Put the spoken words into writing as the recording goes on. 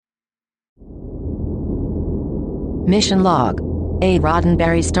Mission Log, a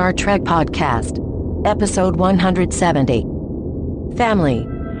Roddenberry Star Trek podcast. Episode 170. Family.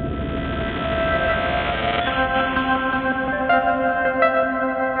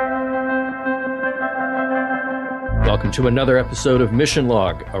 Welcome to another episode of Mission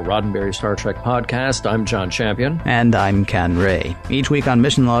Log, a Roddenberry Star Trek podcast. I'm John Champion. And I'm Ken Ray. Each week on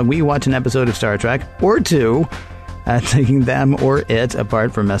Mission Log, we watch an episode of Star Trek, or two, taking them or it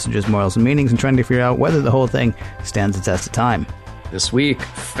apart for messages, morals, and meanings, and trying to figure out whether the whole thing stands the test of time. This week,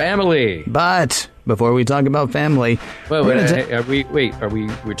 family. But before we talk about family... Are we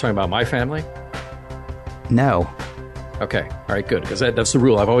talking about my family? No. Okay, all right, good, because that's the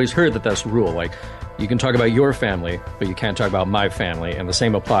rule. I've always heard that that's the rule, like... You can talk about your family, but you can't talk about my family. And the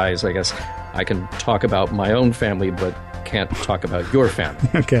same applies, I guess. I can talk about my own family, but can't talk about your family.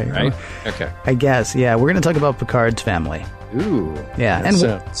 Okay. Right? Okay. I guess, yeah. We're going to talk about Picard's family. Ooh. Yeah. That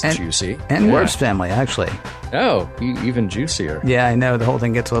sounds juicy. And Worf's family, actually. Oh, even juicier. Yeah, I know. The whole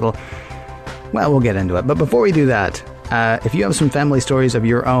thing gets a little... Well, we'll get into it. But before we do that, if you have some family stories of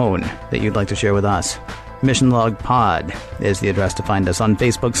your own that you'd like to share with us, Mission Log Pod is the address to find us on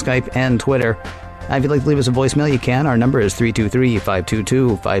Facebook, Skype, and Twitter. If you'd like to leave us a voicemail, you can. Our number is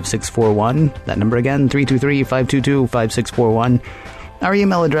 323-522-5641. That number again, 323-522-5641. Our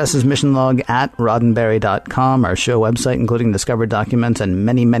email address is missionlog@roddenberry.com. Our show website, including discovered documents and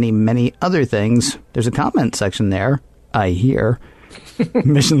many, many, many other things. There's a comment section there, I hear.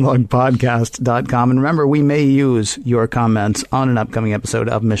 missionlogpodcast.com. And remember, we may use your comments on an upcoming episode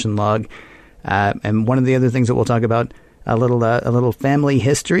of Mission Log. And one of the other things that we'll talk about, a little family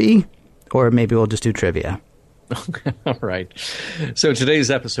history. Or maybe we'll just do trivia. All right. So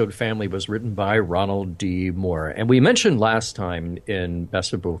today's episode, Family, was written by Ronald D. Moore. And we mentioned last time in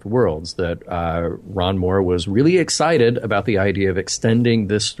Best of Both Worlds that Ron Moore was really excited about the idea of extending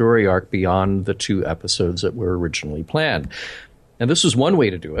this story arc beyond the 2 episodes that were originally planned. And this was one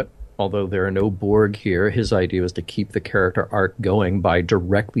way to do it. Although there are no Borg here, his idea was to keep the character arc going by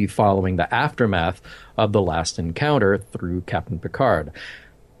directly following the aftermath of the last encounter through Captain Picard.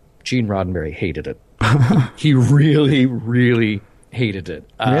 Gene Roddenberry hated it. He really, really hated it.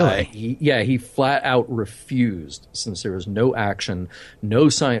 Really? He flat out refused, since there was no action, no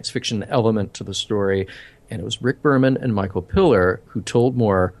science fiction element to the story. And it was Rick Berman and Michael Piller who told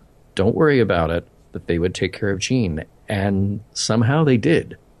Moore, don't worry about it, that they would take care of Gene. And somehow they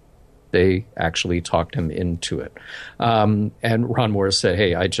did. They actually talked him into it. And Ron Moore said,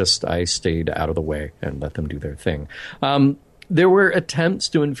 hey, I stayed out of the way and let them do their thing. There were attempts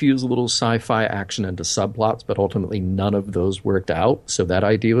to infuse a little sci-fi action into subplots, but ultimately none of those worked out. So that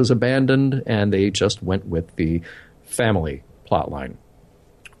idea was abandoned, and they just went with the family plotline.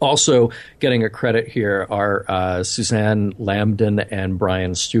 Also, getting a credit here are Suzanne Lambden and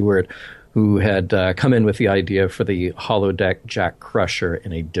Brian Stewart, who had come in with the idea for the holodeck Jack Crusher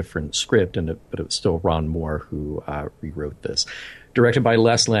in a different script, but it was still Ron Moore who rewrote this. Directed by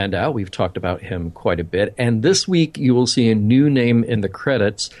Les Landau. We've talked about him quite a bit. And this week, you will see a new name in the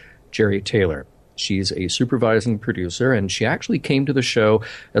credits, Jeri Taylor. She's a supervising producer, and she actually came to the show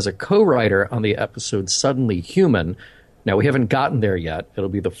as a co-writer on the episode Suddenly Human. Now, we haven't gotten there yet. It'll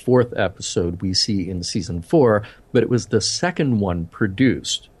be the 4th episode we see in Season 4, but it was the second one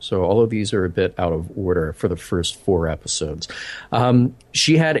produced. So all of these are a bit out of order for the first 4 episodes.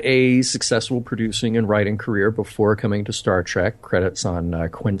 She had a successful producing and writing career before coming to Star Trek. Credits on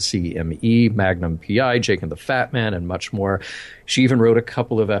Quincy M.E., Magnum P.I., Jake and the Fat Man, and much more. She even wrote a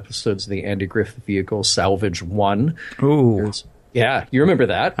couple of episodes of the Andy Griffith vehicle, Salvage 1. Ooh. Yeah, you remember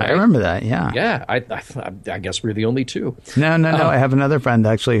that, right? I remember that, yeah. Yeah, I guess we're the only 2. No. I have another friend,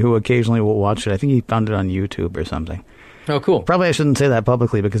 actually, who occasionally will watch it. I think he found it on YouTube or something. Oh, cool. Probably I shouldn't say that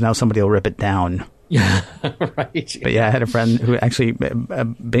publicly because now somebody will rip it down. Yeah, right. But yeah, I had a friend who actually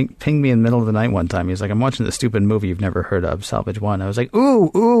pinged me in the middle of the night one time. He was like, I'm watching this stupid movie you've never heard of, Salvage 1. I was like,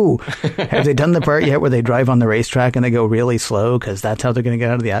 ooh. Have they done the part yet where they drive on the racetrack and they go really slow because that's how they're going to get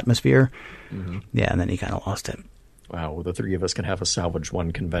out of the atmosphere? Mm-hmm. Yeah, and then he kind of lost it. Wow, well, the 3 of us can have a Salvage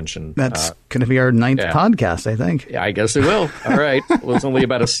 1 convention. That's going to be our 9th podcast, I think. Yeah, I guess it will. All right. Well, it's only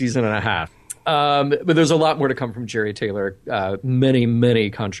about a season and a half. But there's a lot more to come from Jeri Taylor. Many, many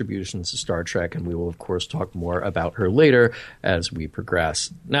contributions to Star Trek, and we will, of course, talk more about her later as we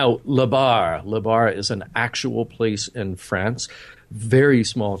progress. Now, Le Bar. Le Bar is an actual place in France. Very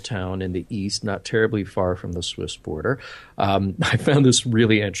small town in the east, not terribly far from the Swiss border. I found this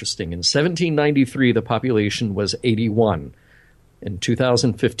really interesting. In 1793, the population was 81. In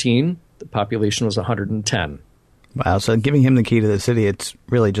 2015, the population was 110. Wow, so giving him the key to the city, it's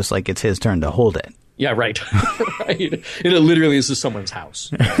really just like it's his turn to hold it. Yeah, right. Right. It literally is someone's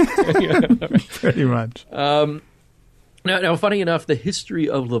house. Pretty much. Now, funny enough, the history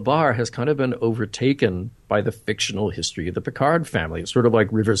of Le Bar has kind of been overtaken by the fictional history of the Picard family. It's sort of like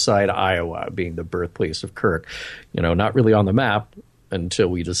Riverside, Iowa, being the birthplace of Kirk. Not really on the map until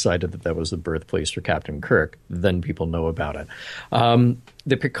we decided that was the birthplace for Captain Kirk. Then people know about it.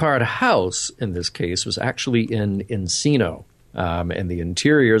 The Picard house, in this case, was actually in Encino. And the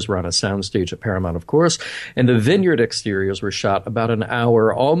interiors were on a soundstage at Paramount, of course, and the vineyard exteriors were shot about an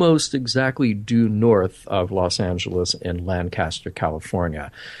hour almost exactly due north of Los Angeles in Lancaster,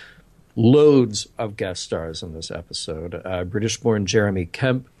 California. Loads of guest stars in this episode. British-born Jeremy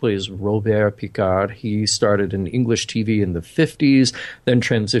Kemp plays Robert Picard. He started in English TV in the 50s, then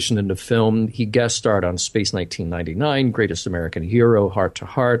transitioned into film. He guest starred on Space 1999, Greatest American Hero, Heart to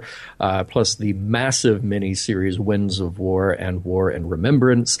Heart, plus the massive miniseries Winds of War and War and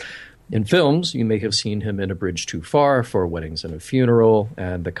Remembrance. In films, you may have seen him in A Bridge Too Far, For Weddings and a Funeral,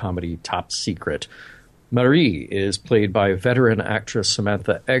 and the comedy Top Secret. Marie is played by veteran actress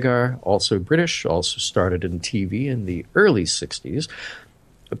Samantha Eggar, also British, also started in TV in the early 60s.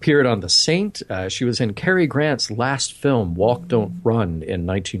 Appeared on The Saint. She was in Cary Grant's last film, Walk, Don't Run, in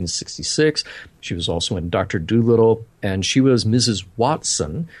 1966. She was also in Dr. Dolittle, and she was Mrs.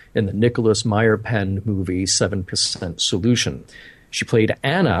 Watson in the Nicholas Meyer-penned movie 7% Solution. She played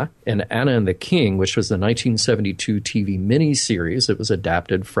Anna in Anna and the King, which was the 1972 TV miniseries that was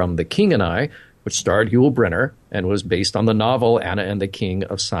adapted from The King and I, which starred Yul Brynner and was based on the novel Anna and the King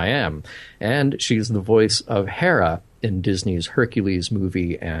of Siam. And she's the voice of Hera in Disney's Hercules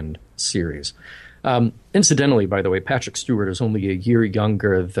movie and series. Incidentally, by the way, Patrick Stewart is only a year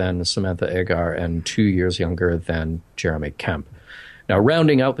younger than Samantha Eggar and 2 years younger than Jeremy Kemp. Now,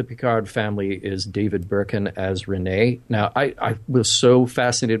 rounding out the Picard family is David Birkin as Rene. Now, I was so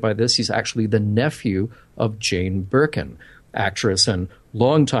fascinated by this. He's actually the nephew of Jane Birkin, actress and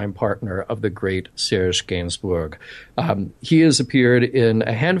longtime partner of the great Serge Gainsbourg. He has appeared in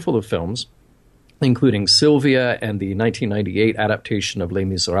a handful of films, including Sylvia and the 1998 adaptation of Les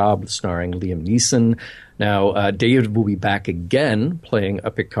Miserables starring Liam Neeson. Now, David will be back again playing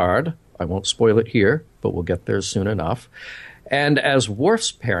a Picard. I won't spoil it here, but we'll get there soon enough. And as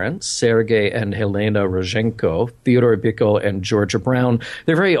Worf's parents, Sergei and Helena Rozhenko, Theodore Bikel and Georgia Brown,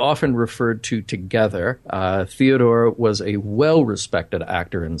 they're very often referred to together. Theodore was a well-respected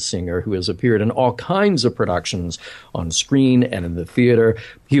actor and singer who has appeared in all kinds of productions on screen and in the theater.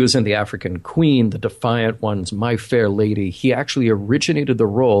 He was in The African Queen, The Defiant Ones, My Fair Lady. He actually originated the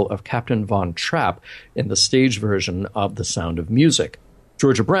role of Captain Von Trapp in the stage version of The Sound of Music.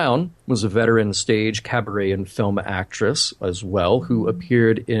 Georgia Brown was a veteran stage, cabaret, and film actress as well, who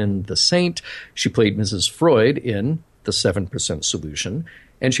appeared in The Saint. She played Mrs. Freud in The 7% Solution,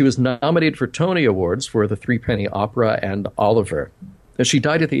 and she was nominated for Tony Awards for The Threepenny Opera and Oliver. As she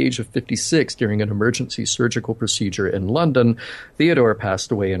died at the age of 56 during an emergency surgical procedure in London, Theodore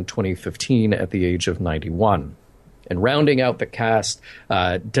passed away in 2015 at the age of 91. And rounding out the cast,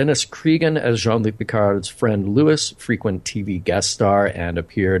 Dennis Cregan as Jean-Luc Picard's friend Louis, frequent TV guest star, and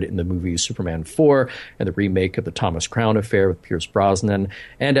appeared in the movie Superman 4 and the remake of the Thomas Crown Affair with Pierce Brosnan.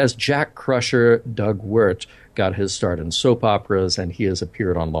 And as Jack Crusher, Doug Wirt got his start in soap operas, and he has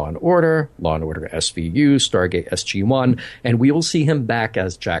appeared on Law & Order SVU, Stargate SG-1, and we will see him back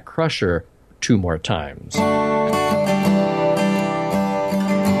as Jack Crusher 2 more times.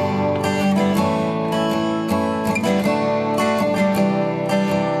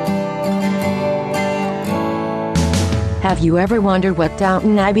 Have you ever wondered what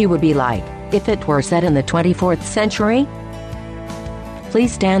Downton Abbey would be like if it were set in the 24th century?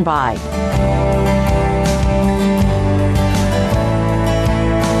 Please stand by.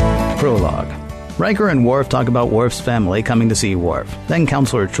 Prologue. Riker and Worf talk about Worf's family coming to see Worf. Then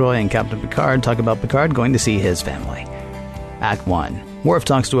Counselor Troi and Captain Picard talk about Picard going to see his family. Act 1. Worf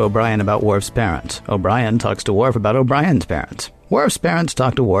talks to O'Brien about Worf's parents. O'Brien talks to Worf about O'Brien's parents. Worf's parents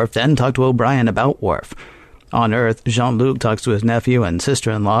talk to Worf, then talk to O'Brien about Worf. On Earth, Jean-Luc talks to his nephew and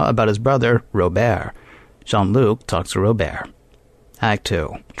sister-in-law about his brother, Robert. Jean-Luc talks to Robert. Act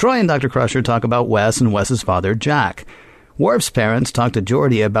 2. Troi and Dr. Crusher talk about Wes and Wes's father, Jack. Worf's parents talk to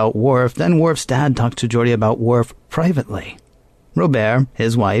Geordi about Worf, then Worf's dad talks to Geordi about Worf privately. Robert,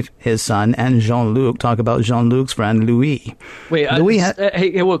 his wife, his son, and Jean-Luc talk about Jean-Luc's friend, Louis. Wait,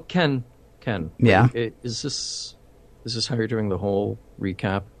 hey, well, Ken. Yeah? Is this how you're doing the whole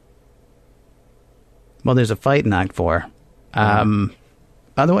recap? Well, there's a fight in Act 4.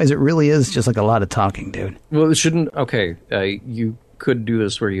 Otherwise, it really is just like a lot of talking, dude. Well, it shouldn't... Okay, you could do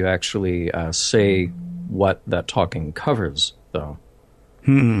this where you actually say what that talking covers, though.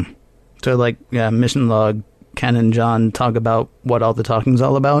 So, like, mission log, Ken and John talk about what all the talking's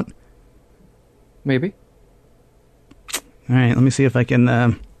all about? Maybe. All right, let me see if I can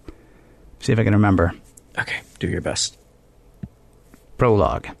remember. Okay, do your best.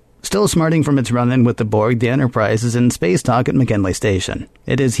 Prologue. Still smarting from its run-in with the Borg, the Enterprise is in space talk at McKinley Station.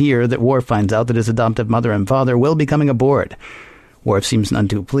 It is here that Worf finds out that his adoptive mother and father will be coming aboard. Worf seems none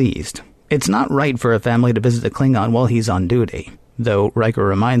too pleased. It's not right for a family to visit a Klingon while he's on duty, though Riker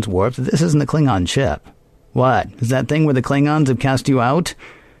reminds Worf that this isn't a Klingon ship. What, is that thing where the Klingons have cast you out?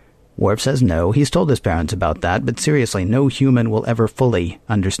 Worf says no, he's told his parents about that, but seriously, no human will ever fully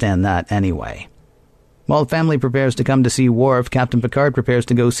understand that anyway. While family prepares to come to see Worf, Captain Picard prepares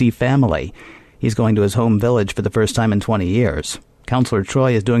to go see family. He's going to his home village for the first time in 20 years. Counselor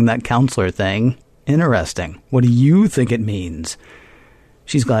Troi is doing that counselor thing. Interesting. What do you think it means?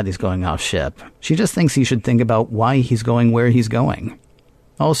 She's glad he's going off ship. She just thinks he should think about why he's going where he's going.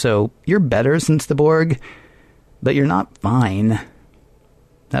 Also, you're better since the Borg, but you're not fine.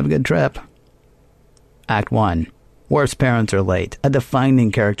 Have a good trip. Act 1. Worf's parents are late, a defining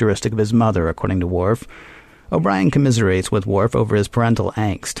characteristic of his mother, according to Worf. O'Brien commiserates with Worf over his parental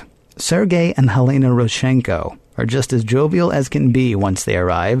angst. Sergei and Helena Roshenko are just as jovial as can be once they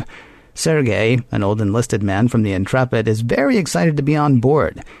arrive. Sergei, an old enlisted man from the Intrepid, is very excited to be on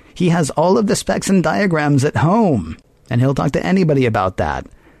board. He has all of the specs and diagrams at home, and he'll talk to anybody about that.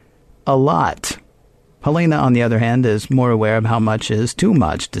 A lot. Helena, on the other hand, is more aware of how much is too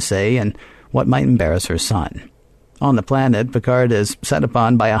much to say and what might embarrass her son. On the planet, Picard is set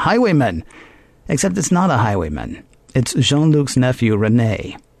upon by a highwayman. Except it's not a highwayman. It's Jean-Luc's nephew,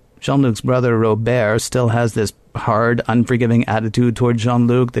 René. Jean-Luc's brother, Robert, still has this hard, unforgiving attitude toward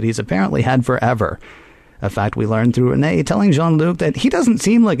Jean-Luc that he's apparently had forever. A fact we learned through René telling Jean-Luc that he doesn't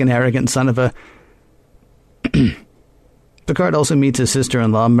seem like an arrogant son of a... Picard also meets his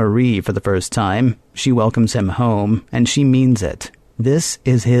sister-in-law, Marie, for the first time. She welcomes him home, and she means it. This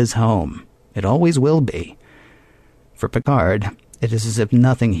is his home. It always will be. For Picard, it is as if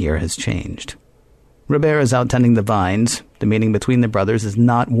nothing here has changed. Robert is out tending the vines. The meeting between the brothers is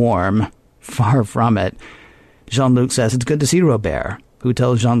not warm. Far from it. Jean-Luc says it's good to see Robert, who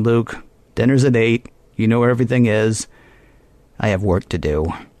tells Jean-Luc, "Dinner's at 8. You know where everything is. I have work to do."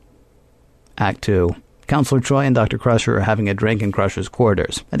 Act 2. Counselor Troi and Dr. Crusher are having a drink in Crusher's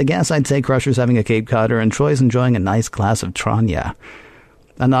quarters. At a guess, I'd say Crusher's having a Cape Codder and Troy's enjoying a nice glass of Tranya.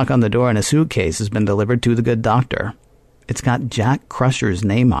 A knock on the door and a suitcase has been delivered to the good doctor. It's got Jack Crusher's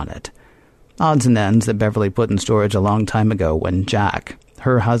name on it. Odds and ends that Beverly put in storage a long time ago when Jack,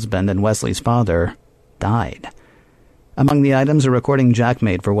 her husband and Wesley's father, died. Among the items, a recording Jack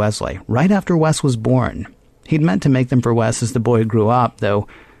made for Wesley, right after Wes was born. He'd meant to make them for Wes as the boy grew up, though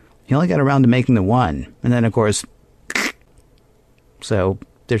he only got around to making the one, and then, of course... So,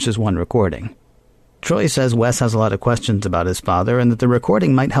 there's just one recording. Troi says Wes has a lot of questions about his father, and that the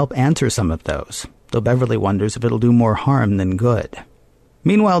recording might help answer some of those, though Beverly wonders if it'll do more harm than good.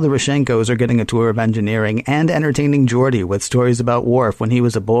 Meanwhile, the Roshenkos are getting a tour of engineering and entertaining Geordi with stories about Worf when he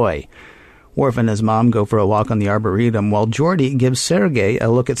was a boy. Worf and his mom go for a walk on the Arboretum, while Geordi gives Sergei a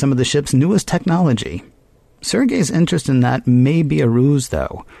look at some of the ship's newest technology. Sergei's interest in that may be a ruse,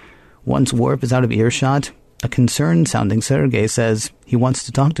 though. Once Worf is out of earshot, a concerned-sounding Sergei says he wants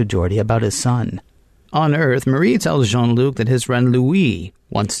to talk to Geordi about his son. On Earth, Marie tells Jean-Luc that his friend Louis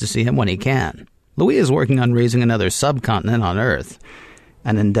wants to see him when he can. Louis is working on raising another subcontinent on Earth,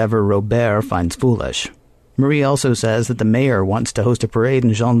 an endeavor Robert finds foolish. Marie also says that the mayor wants to host a parade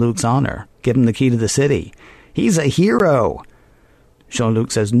in Jean-Luc's honor, give him the key to the city. He's a hero!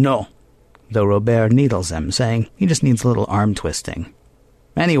 Jean-Luc says no, though Robert needles him, saying he just needs a little arm twisting.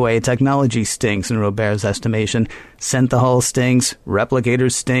 Anyway, technology stinks in Robert's estimation. Synthahol stinks,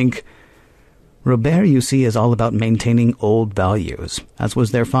 replicators stink. Robert, you see, is all about maintaining old values, as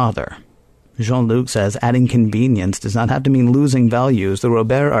was their father. Jean-Luc says adding convenience does not have to mean losing values, though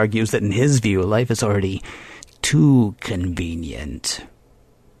Robert argues that in his view, life is already too convenient.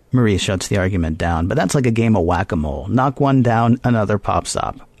 Marie shuts the argument down, but that's like a game of whack-a-mole. Knock one down, another pops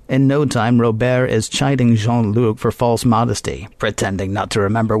up. In no time, Robert is chiding Jean-Luc for false modesty, pretending not to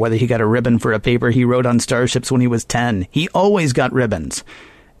remember whether he got a ribbon for a paper he wrote on starships when he was 10. He always got ribbons.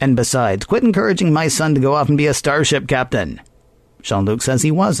 And besides, quit encouraging my son to go off and be a starship captain. Jean-Luc says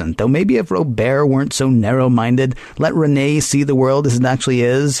he wasn't, though maybe if Robert weren't so narrow-minded, let René see the world as it actually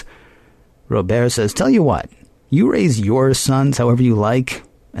is. Robert says, tell you what, you raise your sons however you like,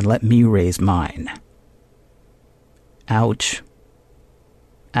 and let me raise mine. Ouch.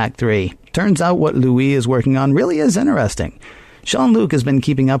 Act 3. Turns out what Louis is working on really is interesting. Jean-Luc has been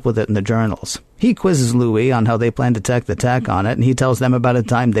keeping up with it in the journals. He quizzes Louis on how they plan to tech the tech on it, and he tells them about a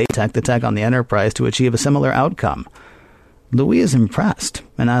time they teched the tech on the Enterprise to achieve a similar outcome. Louis is impressed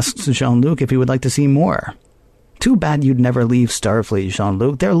and asks Jean-Luc if he would like to see more. Too bad you'd never leave Starfleet,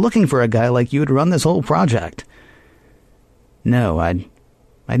 Jean-Luc. They're looking for a guy like you to run this whole project. No, I'd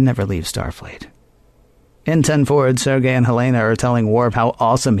never leave Starfleet. In 10 Forward, Sergei and Helena are telling Worf how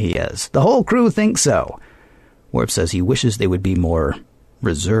awesome he is. The whole crew thinks so. Worf says he wishes they would be more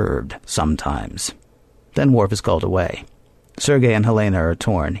reserved sometimes. Then Worf is called away. Sergei and Helena are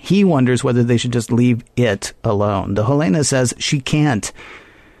torn. He wonders whether they should just leave it alone, though Helena says she can't.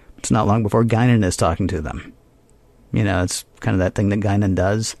 It's not long before Guinan is talking to them. You know, it's kind of that thing that Guinan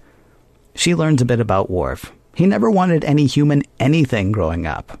does. She learns a bit about Worf. He never wanted any human anything growing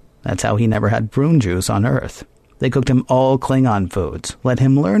up. That's how he never had prune juice on Earth. They cooked him all Klingon foods, let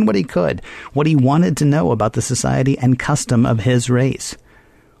him learn what he could, what he wanted to know about the society and custom of his race.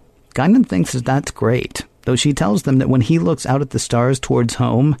 Guinan thinks that that's great, though she tells them that when he looks out at the stars towards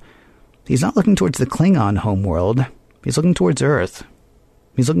home, he's not looking towards the Klingon homeworld. He's looking towards Earth.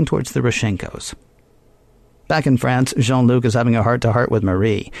 He's looking towards the Rashenkos. Back in France, Jean-Luc is having a heart-to-heart with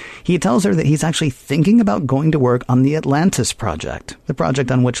Marie. He tells her that he's actually thinking about going to work on the Atlantis project, the project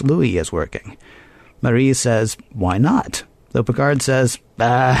on which Louis is working. Marie says, why not? Though Picard says,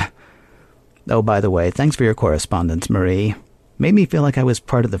 bah. Oh, by the way, thanks for your correspondence, Marie. Made me feel like I was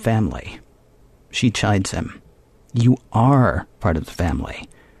part of the family. She chides him. You are part of the family.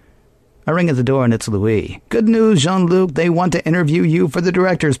 I ring at the door and it's Louis. Good news, Jean-Luc. They want to interview you for the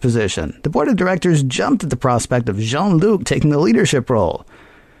director's position. The board of directors jumped at the prospect of Jean-Luc taking the leadership role.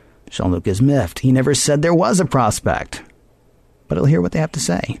 Jean-Luc is miffed. He never said there was a prospect. But he'll hear what they have to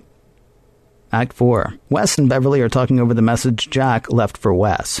say. Act 4. Wes and Beverly are talking over the message Jack left for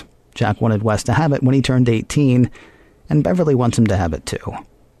Wes. Jack wanted Wes to have it when he turned 18, and Beverly wants him to have it too.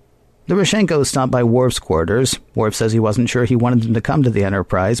 The Rashenkos stop by Worf's quarters. Worf says he wasn't sure he wanted them to come to the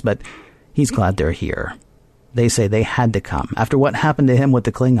Enterprise, but he's glad they're here. They say they had to come, after what happened to him with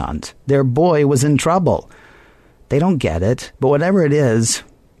the Klingons. Their boy was in trouble. They don't get it, but whatever it is,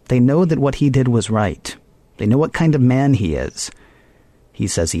 they know that what he did was right. They know what kind of man he is. He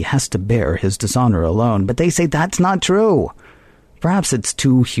says he has to bear his dishonor alone, but they say that's not true. Perhaps it's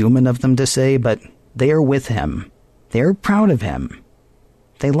too human of them to say, but they are with him. They're proud of him.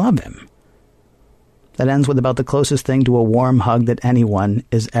 They love him. That ends with about the closest thing to a warm hug that anyone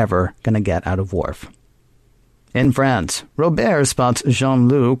is ever going to get out of Worf. In France, Robert spots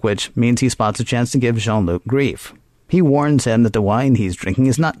Jean-Luc, which means he spots a chance to give Jean-Luc grief. He warns him that the wine he's drinking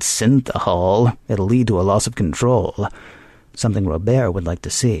is not synthahol. It'll lead to a loss of control. Something Robert would like to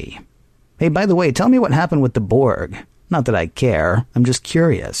see. Hey, by the way, tell me what happened with the Borg. Not that I care. I'm just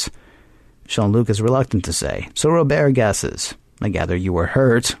curious. Jean-Luc is reluctant to say, so Robert guesses. I gather you were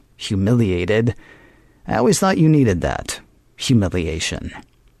hurt, humiliated. I always thought you needed that. Humiliation.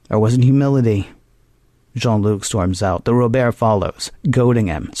 Or was it humility? Jean-Luc storms out, though Robert follows, goading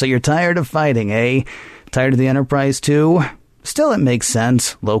him. So you're tired of fighting, eh? Tired of the Enterprise, too? Still, it makes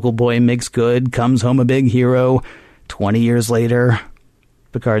sense. Local boy makes good, comes home a big hero. 20 years later.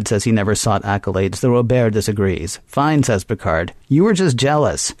 Picard says he never sought accolades, though Robert disagrees. Fine, says Picard. You were just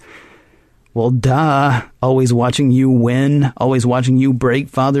jealous. Well, duh. Always watching you win, always watching you break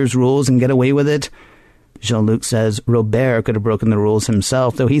Father's rules and get away with it. Jean-Luc says Robert could have broken the rules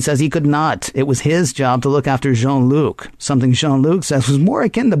himself, though he says he could not. It was his job to look after Jean-Luc, something Jean-Luc says was more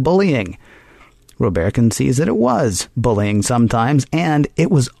akin to bullying. Robert concedes that it was bullying sometimes, and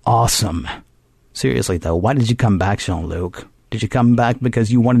it was awesome. Seriously, though, why did you come back, Jean-Luc? Did you come back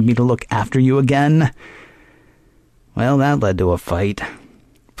because you wanted me to look after you again? Well, that led to a fight.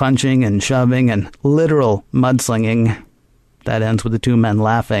 Punching and shoving and literal mudslinging. That ends with the two men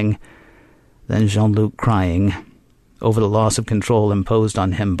laughing. Then Jean-Luc crying over the loss of control imposed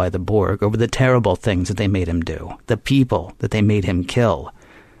on him by the Borg, over the terrible things that they made him do, the people that they made him kill,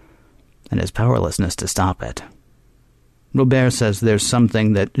 and his powerlessness to stop it. Robert says there's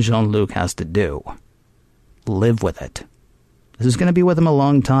something that Jean-Luc has to do. Live with it. This is going to be with him a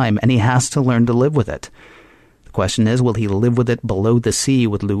long time, and he has to learn to live with it. The question is, will he live with it below the sea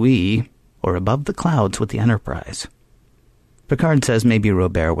with Louis, or above the clouds with the Enterprise? Picard says maybe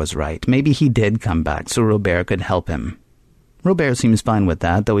Robert was right. Maybe he did come back so Robert could help him. Robert seems fine with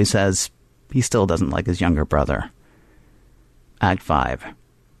that, though he says he still doesn't like his younger brother. Act 5.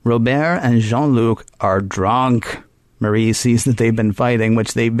 Robert and Jean-Luc are drunk. Marie sees that they've been fighting,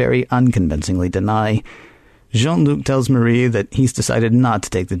 which they very unconvincingly deny. Jean-Luc tells Marie that he's decided not to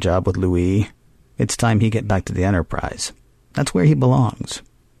take the job with Louis. It's time he get back to the Enterprise. That's where he belongs.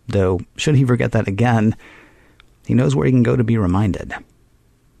 Though, should he forget that again, he knows where he can go to be reminded.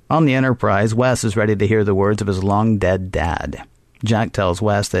 On the Enterprise, Wes is ready to hear the words of his long-dead dad. Jack tells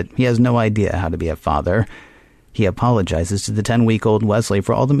Wes that he has no idea how to be a father. He apologizes to the 10-week-old Wesley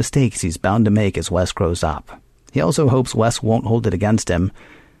for all the mistakes he's bound to make as Wes grows up. He also hopes Wes won't hold it against him,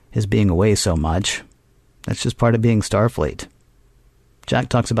 his being away so much. That's just part of being Starfleet. Jack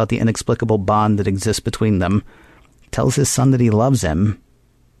talks about the inexplicable bond that exists between them, tells his son that he loves him,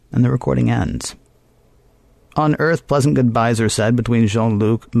 and the recording ends. On Earth, pleasant goodbyes are said between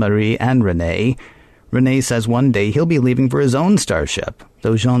Jean-Luc, Marie, and Renee. Renee says one day he'll be leaving for his own starship,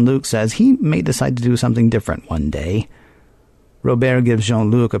 though Jean-Luc says he may decide to do something different one day. Robert gives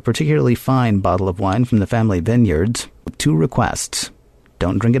Jean-Luc a particularly fine bottle of wine from the family vineyards, with 2 requests.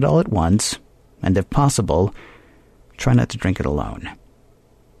 Don't drink it all at once, and if possible, try not to drink it alone.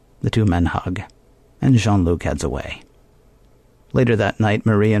 The 2 men hug, and Jean-Luc heads away. Later that night,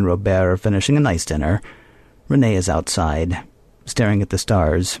 Marie and Robert are finishing a nice dinner. Renee is outside, staring at the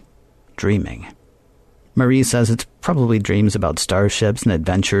stars, dreaming. Marie says it's probably dreams about starships and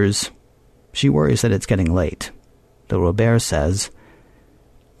adventures. She worries that it's getting late, though Robert says,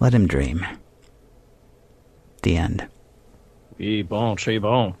 let him dream. The end. Oui, bon, très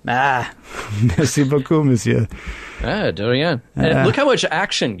bon. Merci beaucoup, monsieur. De rien. And look how much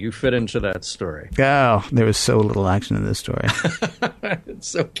action you fit into that story. Oh, there was so little action in this story.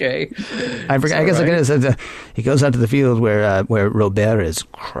 It's okay. I forgot. I guess I could have said he goes out to the field where Robert is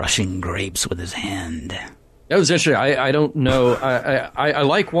crushing grapes with his hand. That was interesting. I don't know. I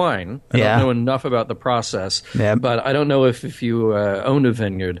like wine. I don't know enough about the process. Yeah. But I don't know if you own a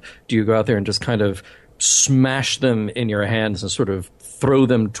vineyard, do you go out there and just kind of smash them in your hands and sort of throw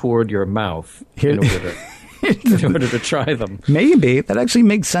them toward your mouth in order to try them? Maybe. That actually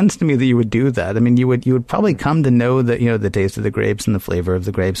makes sense to me that you would do that. I mean, you would probably come to know that, the taste of the grapes and the flavor of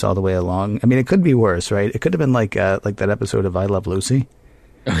the grapes all the way along. I mean, it could be worse, right? It could have been like that episode of I Love Lucy.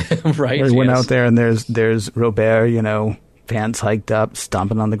 Right. Where he went out there and there's Robert, pants hiked up,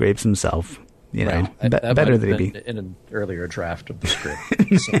 stomping on the grapes himself. Right. That better than he be in an earlier draft of the script.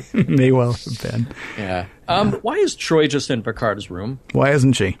 So. May well have been. Yeah. Why is Troy just in Picard's room? Why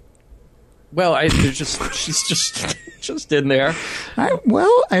isn't she? Well, she's just in there. I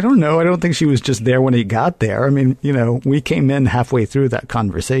don't know. I don't think she was just there when he got there. I mean, we came in halfway through that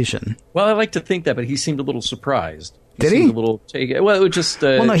conversation. Well, I like to think that, but he seemed a little surprised. Did he? A little well, it was just.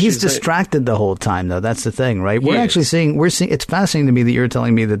 Well, no, he's distracted the whole time, though. That's the thing, right? We're seeing. It's fascinating to me that you're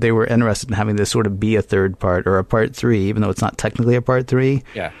telling me that they were interested in having this sort of be a third part or a part 3, even though it's not technically a part 3.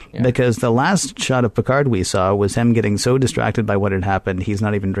 Yeah. Because the last shot of Picard we saw was him getting so distracted by what had happened, he's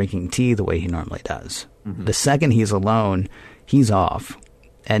not even drinking tea the way he normally does. Mm-hmm. The second he's alone, he's off,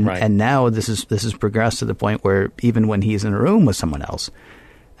 and now this is progressed to the point where even when he's in a room with someone else,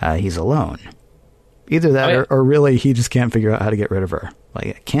 he's alone. Either that or really he just can't figure out how to get rid of her. Like,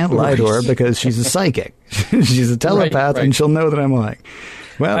 I can't lie to her because she's a psychic. She's a telepath and she'll know that I'm lying.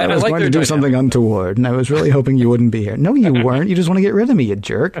 Well, I was going to do something untoward and I was really hoping you wouldn't be here. No, you weren't. You just want to get rid of me, you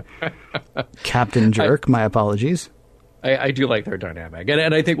jerk. Captain Jerk, my apologies. I do like their dynamic.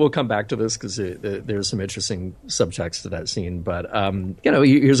 And I think we'll come back to this because there's some interesting subtext to that scene. But,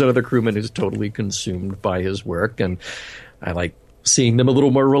 here's another crewman who's totally consumed by his work. And I like seeing them a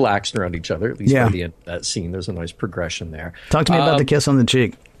little more relaxed around each other, at least by the end of that scene. There's a nice progression there. Talk to me about the kiss on the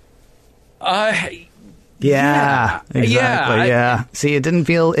cheek. Exactly. Yeah. See, it didn't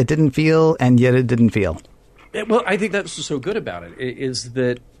feel, and yet it didn't feel. Well, I think that's what's so good about it, is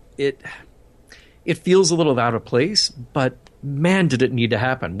that it feels a little out of place, but man, did it need to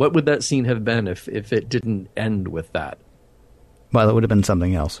happen. What would that scene have been if it didn't end with that? Well, it would have been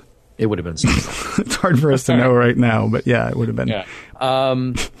something else. It would have been something. It's hard for us to know right now, but yeah, it would have been. Yeah.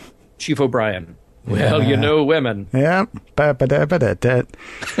 Chief O'Brien. Well, women. Yeah.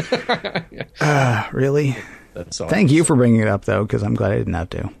 Really? That's all. Thank you for bringing it up, though, because I'm glad I didn't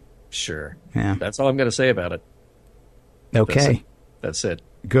have to. Sure. Yeah. That's all I'm going to say about it. Okay. That's it.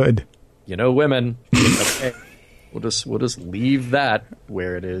 Good. Women. Okay. We'll just leave that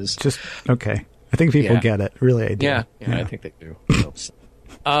where it is. Just okay. I think people get it. Really, I do. Yeah, I think they do.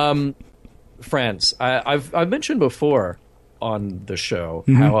 France. I've mentioned before on the show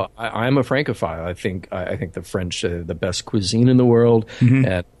how I'm a Francophile. I think the French are the best cuisine in the world,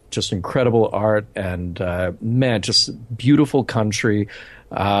 and just incredible art, and just beautiful country.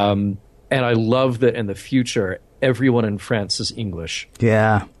 And I love that in the future everyone in France is English.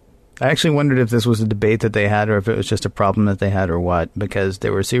 Yeah. I actually wondered if this was a debate that they had or if it was just a problem that they had or what, because they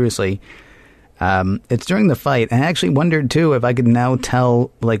were seriously... it's during the fight. I actually wondered, too, if I could now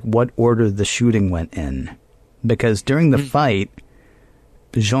tell, what order the shooting went in. Because during the fight,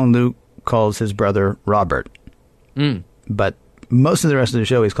 Jean-Luc calls his brother Robert. But most of the rest of the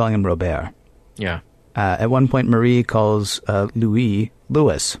show, he's calling him Robert. Yeah. At one point, Marie calls Louis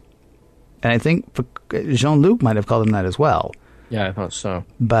Louis. And I think Jean-Luc might have called him that as well. Yeah, I thought so.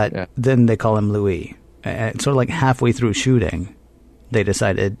 But then they call him Louis. sort of like halfway through shooting, they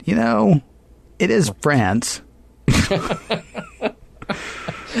decided, it is France.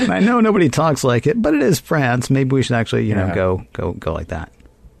 I know nobody talks like it, but it is France. Maybe we should actually, go like that.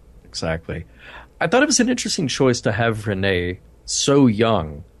 Exactly. I thought it was an interesting choice to have Renee so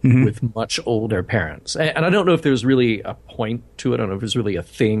young with much older parents. And I don't know if there's really a point to it. I don't know if there's really a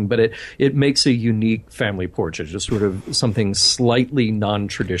thing, but it makes a unique family portrait, just sort of something slightly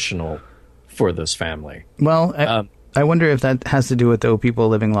non-traditional for this family. Well, I wonder if that has to do with, though, people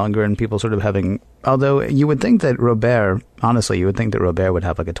living longer and people sort of having... Although you would think that Robert, honestly, you would think that Robert would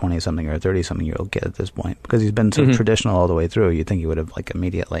have like a 20-something or a 30-something-year-old kid at this point. Because he's been so traditional all the way through. You'd think he would have like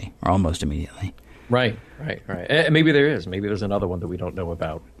immediately, or almost immediately. Right. Maybe there is. Maybe there's another one that we don't know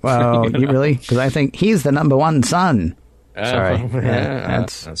about. Well, really? Because I think he's the number one son. Sorry.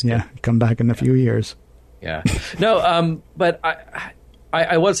 That's come back in a few years. Yeah. No, but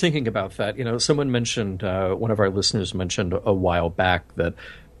I was thinking about that. Someone mentioned, one of our listeners mentioned a while back that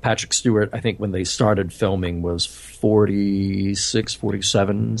Patrick Stewart, I think when they started filming, was 46,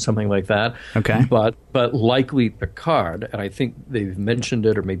 47, something like that. Okay. But likely Picard, and I think they've mentioned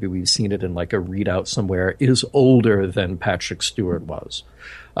it, or maybe we've seen it in like a readout somewhere, is older than Patrick Stewart was.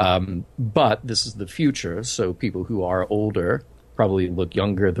 But this is the future, so people who are older probably look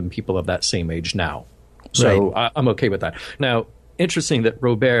younger than people of that same age now. So right. I'm okay with that. Now, interesting that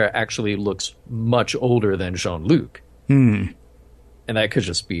Robert actually looks much older than Jean-Luc. And that could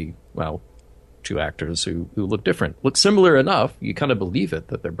just be, two actors who look different. Look similar enough, you kind of believe it,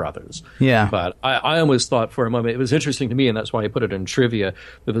 that they're brothers. Yeah. But I almost thought for a moment, it was interesting to me, and that's why I put it in trivia,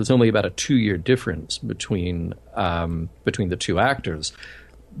 that there's only about a 2-year difference between the two actors.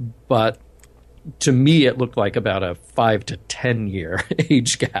 But to me, it looked like about a 5 to 10 year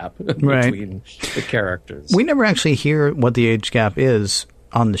age gap between the characters. We never actually hear what the age gap is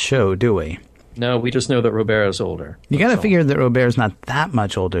on the show, do we? No, we just know that Robert is older. You got to figure that Robert's not that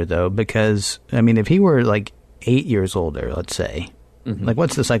much older, though, because, if he were like 8 years older, let's say, like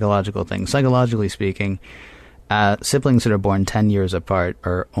what's the psychological thing? Psychologically speaking, siblings that are born 10 years apart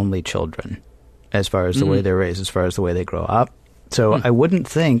are only children as far as the way they're raised, as far as the way they grow up. So I wouldn't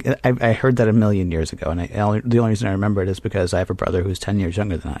think, I heard that a million years ago, and the only reason I remember it is because I have a brother who's 10 years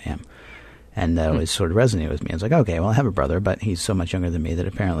younger than I am. And that always sort of resonated with me. I was like, okay, well, I have a brother, but he's so much younger than me that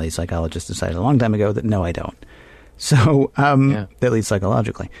apparently psychologists decided a long time ago that no, I don't. So, at least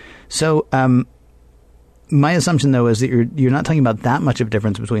psychologically. So, my assumption, though, is that you're not talking about that much of a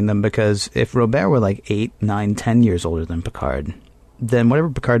difference between them, because if Robert were like 8, 9, 10 years older than Picard, then whatever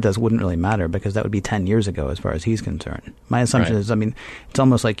Picard does wouldn't really matter, because that would be 10 years ago as far as he's concerned. My assumption is, it's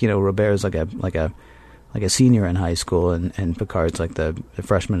almost like, Robert is like a senior in high school, and Picard's like the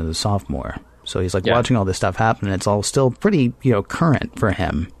freshman or the sophomore. So he's like watching all this stuff happen, and it's all still pretty, current for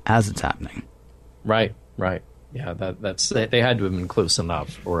him as it's happening. Right. Yeah, that's they had to have been close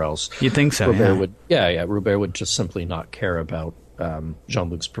enough, or else you'd think so. Robert would, Robert would just simply not care about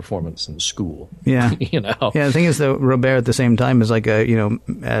Jean-Luc's performance in school. Yeah, Yeah, the thing is, though, Robert at the same time is like a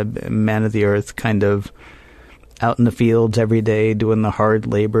man of the earth kind of. Out in the fields every day, doing the hard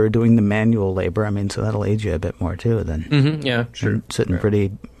labor, doing the manual labor. So that'll age you a bit more, too, than yeah, sure. Sitting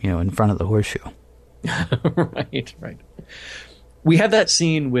pretty, in front of the horseshoe. Right. We had that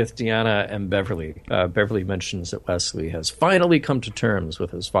scene with Deanna and Beverly. Beverly mentions that Wesley has finally come to terms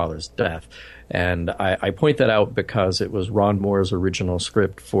with his father's death. And I point that out because it was Ron Moore's original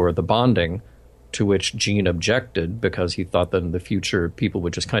script for The Bonding, to which Gene objected because he thought that in the future people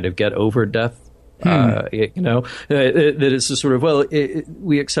would just kind of get over death. That it's a sort of,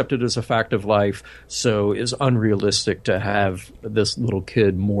 we accept it as a fact of life, so it's unrealistic to have this little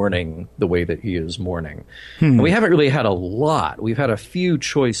kid mourning the way that he is mourning. And we haven't really had a lot. We've had a few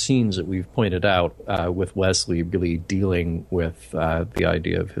choice scenes that we've pointed out with Wesley really dealing with the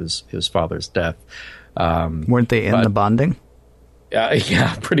idea of his father's death. Weren't they in The Bonding?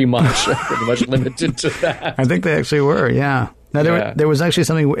 Yeah, pretty much. Pretty much limited to that. I think they actually were, yeah. Now, there was actually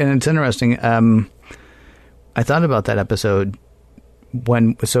something, and it's interesting. I thought about that episode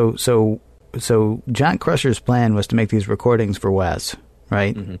when so Jack Crusher's plan was to make these recordings for Wes,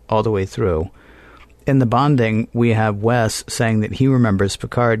 right, all the way through. In The Bonding, we have Wes saying that he remembers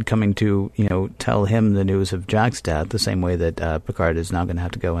Picard coming to tell him the news of Jack's death, the same way that Picard is now going to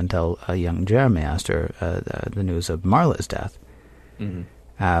have to go and tell young Jeremy Astor the news of Marla's death.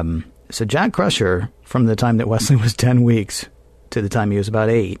 So Jack Crusher, from the time that Wesley was 10 weeks to the time he was about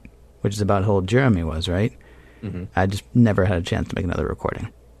 8, which is about how old Jeremy was, right? I just never had a chance to make another recording.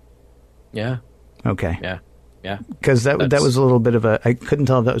 Yeah. Okay. Yeah. Because that was a little bit of I couldn't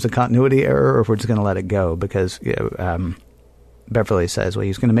tell if that was a continuity error or if we're just going to let it go, because Beverly says, well,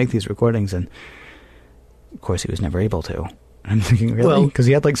 he's going to make these recordings, and Of course, he was never able to. I'm thinking, really? Because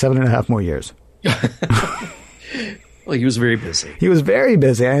he had like 7.5 more years. Well, he was very busy. He was very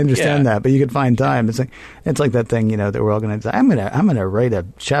busy. I understand that, but you could find time. It's like that thing, that we're all going to say, I'm going to write a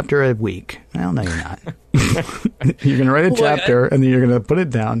chapter a week. Well, no, you're not. You're going to write a chapter and then you're going to put it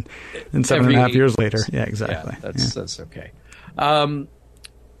down. And 7.5 years later. Yeah, exactly. Yeah, that's okay.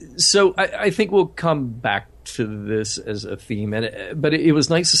 So I think we'll come back to this as a theme, but it was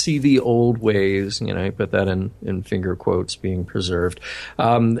nice to see the old ways, I put that in finger quotes, being preserved.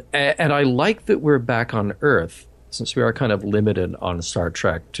 And I like that we're back on Earth, since we are kind of limited on Star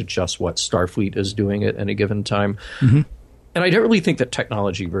Trek to just what Starfleet is doing at any given time. Mm-hmm. And I don't really think that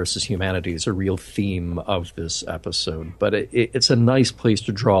technology versus humanity is a real theme of this episode, but it's a nice place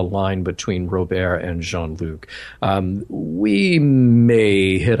to draw a line between Robert and Jean-Luc. We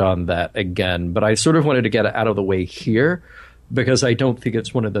may hit on that again, but I sort of wanted to get it out of the way here because I don't think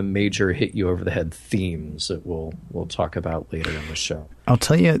it's one of the major hit-you-over-the-head themes that we'll talk about later in the show. I'll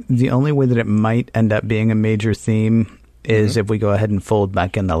tell you, the only way that it might end up being a major theme is if we go ahead and fold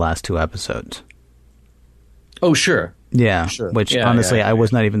back in the last 2 episodes. Oh, sure. Yeah, sure. Which honestly, I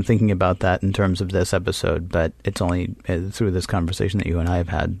was not even thinking about that in terms of this episode, but it's only through this conversation that you and I have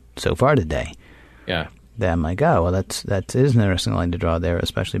had so far today. Yeah. That I'm like, oh, well, that is an interesting line to draw there,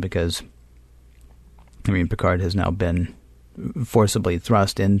 especially because, Picard has now been forcibly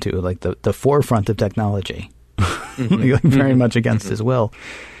thrust into like the forefront of technology, very much against his will,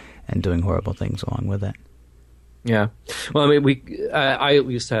 and doing horrible things along with it. Yeah. Well, I at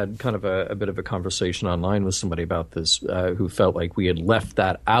least had kind of a bit of a conversation online with somebody about this who felt like we had left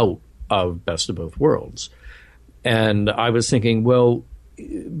that out of Best of Both Worlds. And I was thinking, well,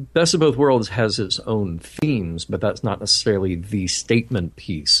 Best of Both Worlds has its own themes, but that's not necessarily the statement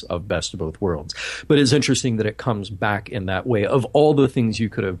piece of Best of Both Worlds. But it's interesting that it comes back in that way. Of all the things you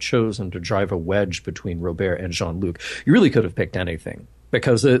could have chosen to drive a wedge between Robert and Jean-Luc, you really could have picked anything.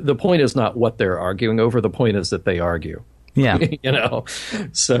 Because the point is not what they're arguing over. The point is that they argue. Yeah.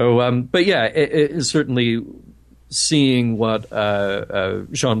 So, but yeah, it is certainly seeing what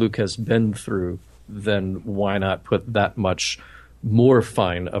Jean-Luc has been through, then why not put that much more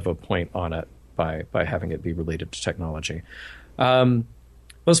fine of a point on it by having it be related to technology.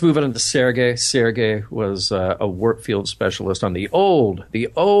 Let's move on to Sergei. Sergei was a warp field specialist on the old,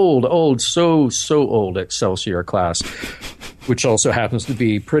 so old Excelsior class, which also happens to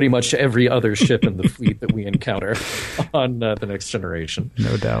be pretty much every other ship in the fleet that we encounter on the Next Generation.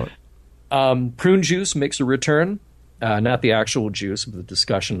 No doubt. Prune Juice makes a return. Not the actual juice, but the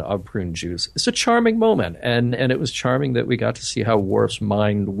discussion of Prune Juice. It's a charming moment, and it was charming that we got to see how Worf's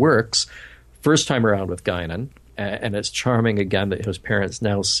mind works first time around with Guinan, and it's charming again that his parents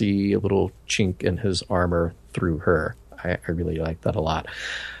now see a little chink in his armor through her. I really like that a lot.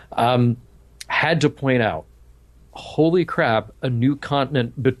 Had to point out, holy crap, a new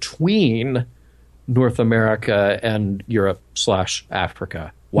continent between North America and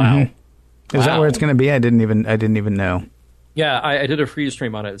Europe/Africa. Wow. Mm-hmm. Is that where it's going to be? I didn't even know. Yeah, I did a freeze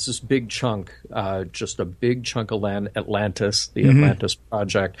stream on it. It's this big chunk, just a big chunk of land, Atlantis, the Atlantis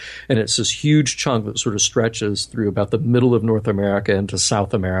Project. And it's this huge chunk that sort of stretches through about the middle of North America into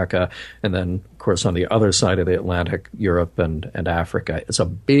South America. And then, of course, on the other side of the Atlantic, Europe and Africa. It's a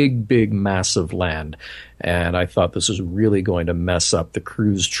big, big, massive land. And I thought this was really going to mess up the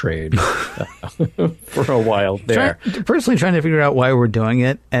cruise trade for a while there. Personally trying to figure out why we're doing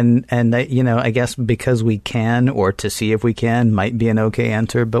it. And I guess because we can, or to see if we can, might be an okay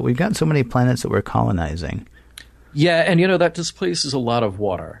answer. But we've got so many planets that we're colonizing. Yeah, and that displaces a lot of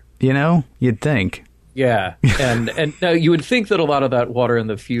water. You'd think. Yeah, and now you would think that a lot of that water in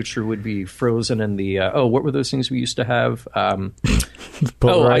the future would be frozen in the what were those things we used to have?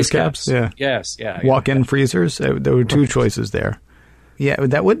 Polar ice caps. Yeah. Yes. Yeah. Walk-in freezers. There were 2 choices there. Yeah,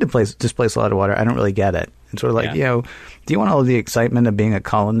 that would displace a lot of water. I don't really get it. It's sort of like, do you want all of the excitement of being a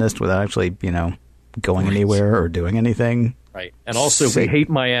colonist without actually, going anywhere or doing anything? Right. And also, we hate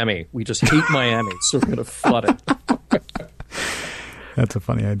Miami. We just hate Miami, so we're going to flood it. That's a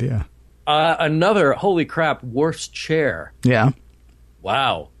funny idea. Another, holy crap, Worf's chair. Yeah.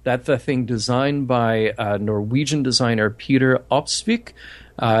 Wow. That's a thing designed by Norwegian designer Peter Opsvik.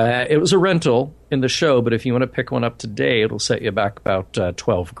 It was a rental in the show, but if you want to pick one up today, it'll set you back about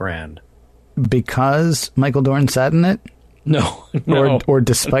 $12,000. Because Michael Dorn sat in it? No. Or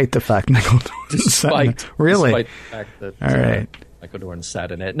despite the fact Michael Dorn sat in it? Really? Despite the fact that all right. Michael Dorn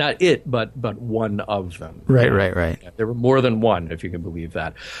sat in it. Not it, but one of them. Right. Yeah, there were more than one, if you can believe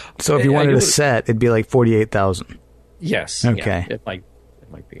that. So if you wanted a set, it'd be like $48,000. Yes. Okay. Yeah, it might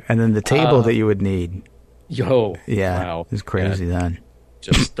be. And then the table that you would need. Yeah. Wow. Is crazy then.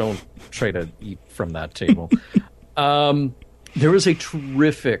 Just don't try to eat from that table. There was a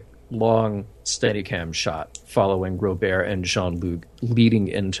terrific long Steadicam shot following Robert and Jean-Luc leading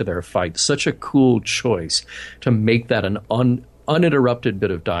into their fight. Such a cool choice to make that an uninterrupted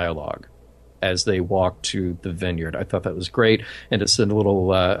bit of dialogue as they walk to the vineyard. I thought that was great, and it's a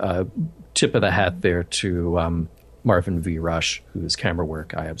little tip of the hat there to Marvin V. Rush, whose camera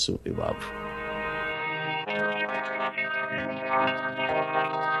work I absolutely love.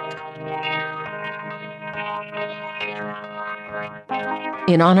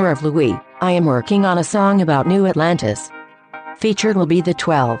 In honor of Louis, I am working on a song about New Atlantis. Featured will be the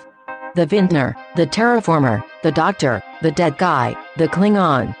 12. The Vintner, the Terraformer, the Doctor, the Dead Guy, the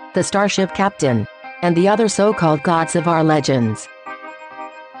Klingon, the Starship Captain, and the other so-called gods of our legends.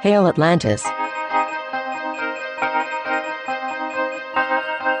 Hail Atlantis.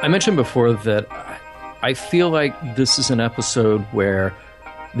 I mentioned before that I feel like this is an episode where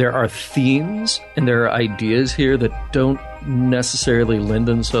there are themes and there are ideas here that don't necessarily lend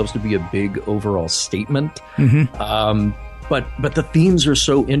themselves to be a big overall statement. But the themes are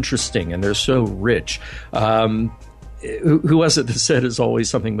so interesting and they're so rich. Who was it that said it's always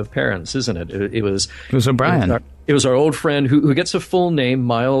something with parents, isn't it? It was O'Brien. It was our old friend who gets a full name,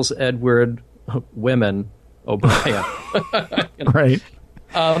 Miles Edward Women O'Brien. Right.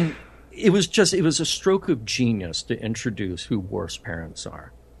 It was a stroke of genius to introduce who Worf's parents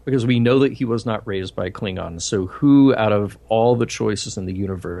are. Because we know that he was not raised by Klingons, so who out of all the choices in the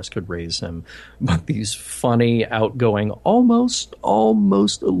universe could raise him? But these funny, outgoing, almost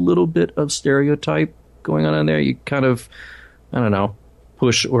a little bit of stereotype going on in there. You kind of, I don't know,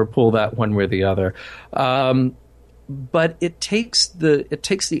 push or pull that one way or the other. But it takes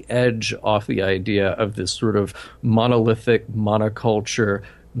the edge off the idea of this sort of monolithic, monoculture,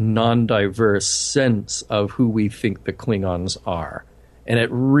 non-diverse sense of who we think the Klingons are. And it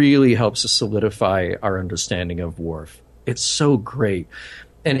really helps us solidify our understanding of Worf. It's so great.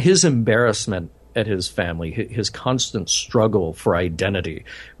 And his embarrassment at his family, his constant struggle for identity.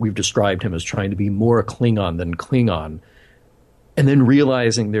 We've described him as trying to be more Klingon than Klingon. And then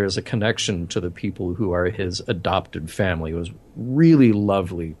realizing there's a connection to the people who are his adopted family was really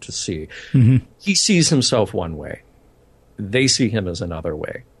lovely to see. Mm-hmm. He sees himself one way. They see him as another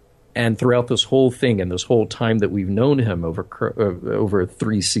way. And throughout this whole thing and this whole time that we've known him over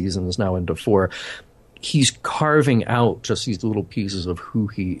 3 seasons now into 4, he's carving out just these little pieces of who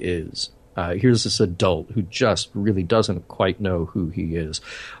he is. Here's this adult who just really doesn't quite know who he is.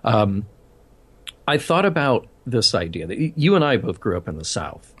 I thought about this idea that you and I both grew up in the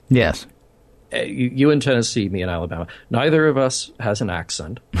South. Yes. You in Tennessee, me in Alabama. Neither of us has an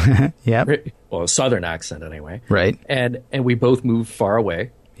accent. Yep. Well, a Southern accent anyway. Right. And we both moved far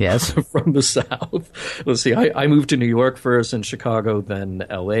away. Yes. From the South. Let's see. I moved to New York first, and Chicago, then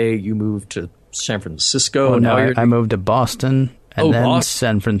L.A. You moved to San Francisco. Oh, no, I moved to Boston, and then Boston.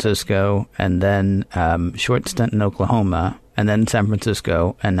 San Francisco, and then short stint in Oklahoma, and then San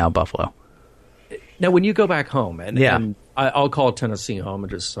Francisco, and now Buffalo. Now, when you go back home, and I'll call Tennessee home,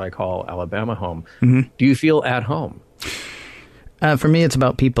 just as I call Alabama home, do you feel at home? For me, it's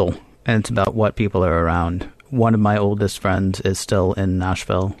about people, and it's about what people are around. One of my oldest friends is still in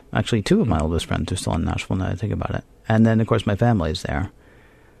Nashville. Actually, 2 of my oldest friends are still in Nashville now that I think about it. And then, of course, my family's there.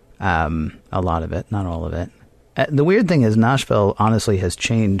 A lot of it, not all of it. The weird thing is Nashville, honestly, has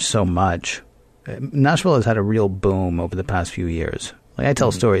changed so much. Nashville has had a real boom over the past few years. Like I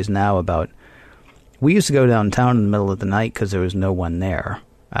tell stories now about... We used to go downtown in the middle of the night because there was no one there.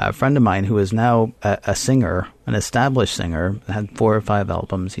 A friend of mine who is now a singer, an established singer, had 4 or 5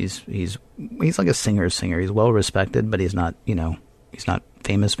 albums. He's like a singer's singer. He's well respected, but he's not, he's not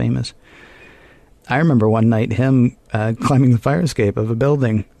famous. I remember one night him climbing the fire escape of a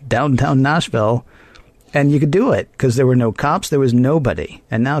building downtown Nashville, and you could do it because there were no cops, there was nobody.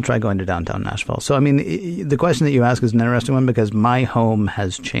 And now try going to downtown Nashville. So, I mean, the question that you ask is an interesting one because my home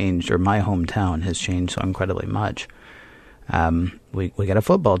has changed, or my hometown has changed so incredibly much. We got a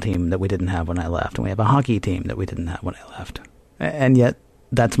football team that we didn't have when I left, and we have a hockey team that we didn't have when I left. And yet,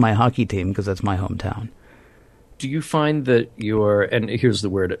 that's my hockey team because that's my hometown. Do you find that and here's the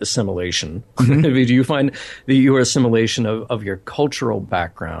word, assimilation. Do you find that your assimilation of your cultural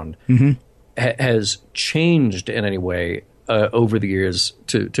background has changed in any way over the years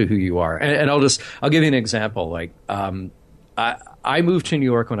to who you are? And I'll give you an example. Like, I moved to New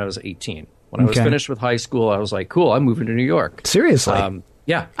York when I was 18. When I was finished with high school, I was like, cool, I'm moving to New York. Seriously?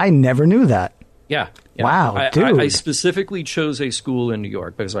 Yeah. I never knew that. Yeah. Wow, dude. I specifically chose a school in New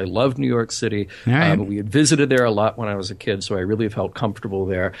York because I loved New York City. Right. We had visited there a lot when I was a kid, so I really felt comfortable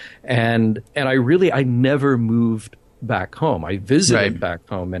there. And I never moved back home. I visited Right. back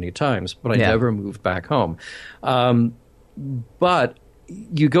home many times, but I Yeah. never moved back home. But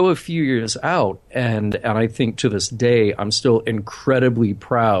you go a few years out, and I think to this day, I'm still incredibly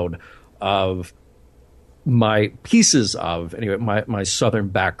proud of my Southern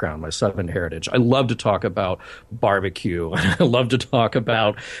background, my Southern heritage. I love to talk about barbecue. I love to talk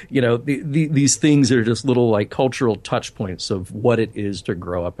about, these things that are just little like cultural touch points of what it is to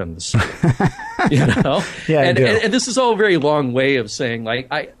grow up in the South. Yeah, I and, do. and this is all a very long way of saying, like,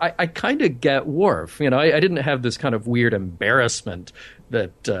 I kind of get Worf. I didn't have this kind of weird embarrassment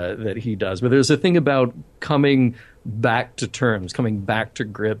that he does, but there's a thing about coming back to terms, coming back to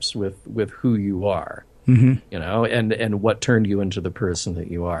grips with who you are. Mm-hmm. And what turned you into the person that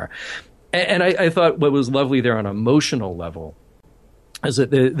you are. And I thought what was lovely there on an emotional level is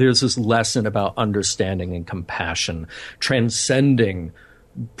that there's this lesson about understanding and compassion, transcending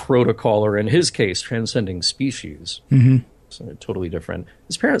protocol, or in his case, transcending species. Mm-hmm. So they're totally different.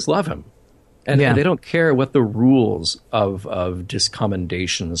 His parents love him. And they don't care what the rules of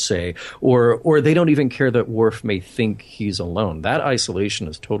discommendation say, or they don't even care that Worf may think he's alone. That isolation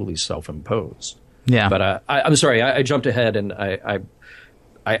is totally self-imposed. Yeah. But I'm sorry, I jumped ahead and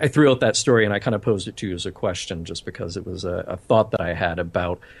I threw out that story, and I kind of posed it to you as a question just because it was a thought that I had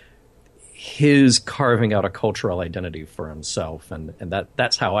about his carving out a cultural identity for himself, and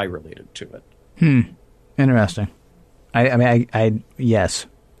that's how I related to it. Interesting. I yes.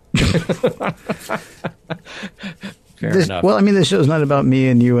 Fair enough. Well, this show's not about me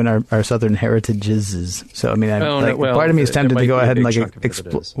and you and our Southern heritages. So, part of me is tempted to go ahead and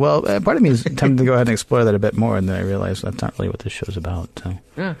part of me is tempted to go ahead and explore that a bit more, and then I realized that's not really what this show's about. So,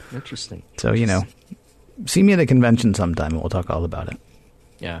 yeah, interesting. So, see me at a convention sometime, and we'll talk all about it.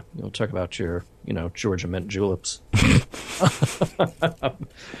 Yeah, you'll talk about your, Georgia mint juleps.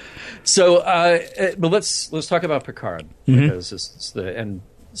 So, but let's talk about Picard, because it's and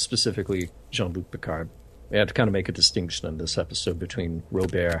specifically Jean-Luc Picard. We had to kind of make a distinction in this episode between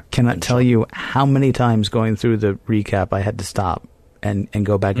Robert. Cannot tell you how many times going through the recap I had to stop and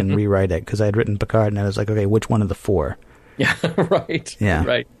go back and rewrite it, because I had written Picard and I was like, okay, which one of the four? Yeah, right.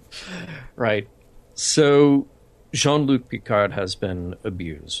 Yeah. Right. So Jean-Luc Picard has been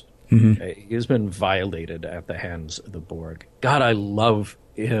abused. Mm-hmm. He has been violated at the hands of the Borg. God, I love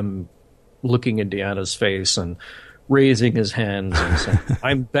him looking in Deanna's face and raising his hands and saying,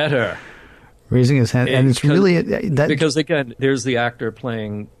 I'm better. Raising his hand, and it's really because again, there's the actor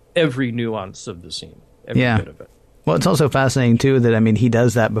playing every nuance of the scene, every bit of it. Well, it's also fascinating too that he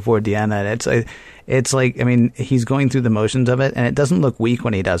does that before Deanna, and it's like he's going through the motions of it, and it doesn't look weak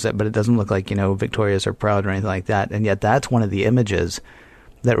when he does it, but it doesn't look like victorious or proud or anything like that, and yet that's one of the images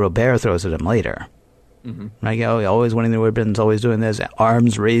that Robert throws at him later. Mm-hmm. Like, always winning the ribbons, always doing this,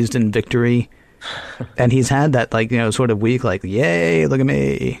 arms raised in victory. And he's had that, sort of weak, yay, look at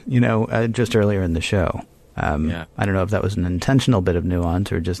me, just earlier in the show. I don't know if that was an intentional bit of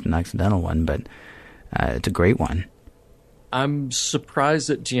nuance or just an accidental one, but it's a great one. I'm surprised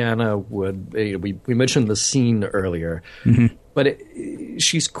that Deanna would. We mentioned the scene earlier, but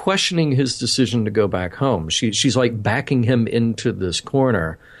she's questioning his decision to go back home. She's like backing him into this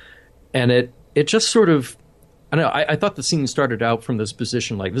corner, and it just sort of. I don't know. I thought the scene started out from this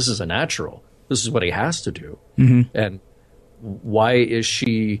position like this is a natural. This is what he has to do. Mm-hmm. And why is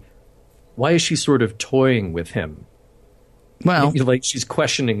she sort of toying with him? Well, like she's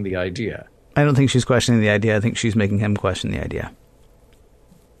questioning the idea. I don't think she's questioning the idea. I think she's making him question the idea.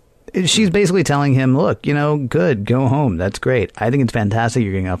 She's basically telling him, look, good, go home. That's great. I think it's fantastic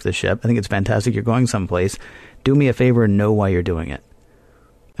you're getting off the ship. I think it's fantastic you're going someplace. Do me a favor and know why you're doing it.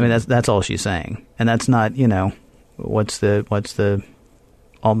 That's all she's saying. And that's not, what's the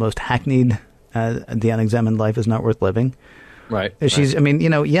almost hackneyed the unexamined life is not worth living. Right. She's,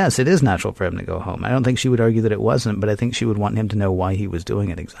 yes, it is natural for him to go home. I don't think she would argue that it wasn't, but I think she would want him to know why he was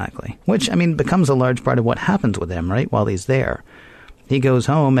doing it exactly. Which, becomes a large part of what happens with him, right, while he's there. He goes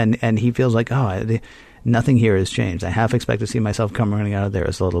home and he feels like, nothing here has changed. I half expect to see myself come running out of there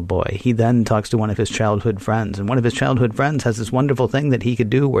as a little boy. He then talks to one of his childhood friends, and one of his childhood friends has this wonderful thing that he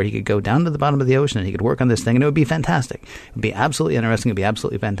could do where he could go down to the bottom of the ocean and he could work on this thing, and it would be fantastic. It would be absolutely interesting. It would be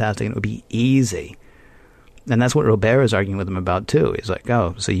absolutely fantastic, and it would be easy. And that's what Robert is arguing with him about, too. He's like,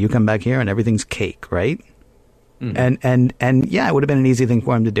 so you come back here and everything's cake, right? Mm-hmm. And yeah, it would have been an easy thing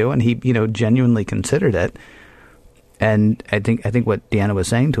for him to do, and he, genuinely considered it. And I think what Deanna was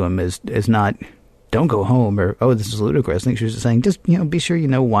saying to him is not, don't go home, or, this is ludicrous. I think she was just saying, just, be sure you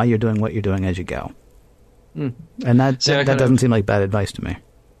know why you're doing what you're doing as you go. Mm. And that doesn't seem like bad advice to me.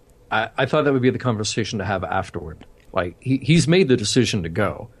 I thought that would be the conversation to have afterward. Like, he's made the decision to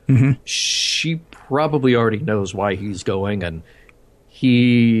go. Mm-hmm. She probably already knows why he's going, and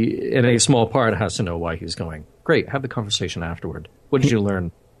he, in a small part, has to know why he's going. Great, have the conversation afterward. What did you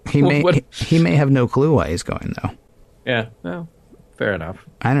learn? He may have no clue why he's going, though. Yeah, well, fair enough.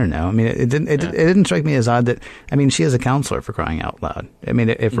 I don't know. I mean, it didn't strike me as odd that, I mean, she is a counselor, for crying out loud. I mean,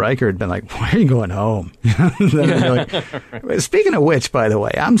 if Riker had been like, why are you going home? Speaking of which, by the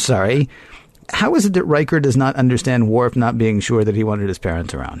way, I'm sorry. How is it that Riker does not understand Worf not being sure that he wanted his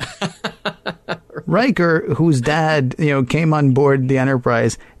parents around? Riker, whose dad, came on board the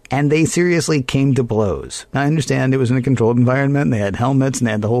Enterprise, and they seriously came to blows. Now, I understand it was in a controlled environment, and they had helmets, and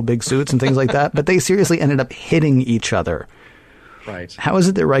they had the whole big suits and things like that, but they seriously ended up hitting each other. Right. How is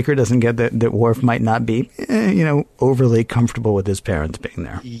it that Riker doesn't get that Worf might not be, overly comfortable with his parents being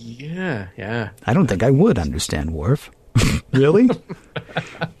there? Yeah. I don't think I would understand Worf. Really?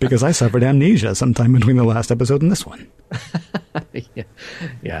 Because I suffered amnesia sometime between the last episode and this one.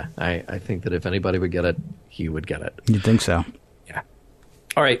 Yeah. I think that if anybody would get it, he would get it. You'd think so. Yeah.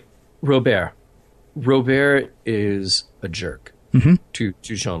 All right. Robert. Robert is a jerk to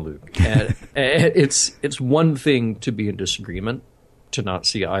Jean-Luc. And it's one thing to be in disagreement, to not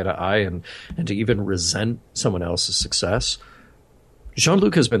see eye to eye, and to even resent someone else's success.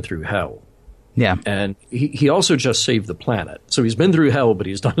 Jean-Luc has been through hell. Yeah. And he also just saved the planet. So he's been through hell, but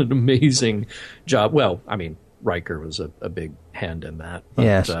he's done an amazing job. Well, I mean, Riker was a big hand in that. But,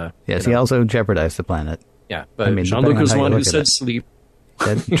 yes. He also jeopardized the planet. Yeah, but Jean-Luc was the one who said sleep.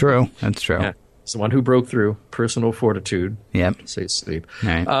 That's true. That's true. Yeah. He's the one who broke through. Personal fortitude. Yep. Say sleep.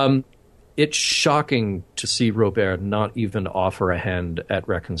 Right. It's shocking to see Robert not even offer a hand at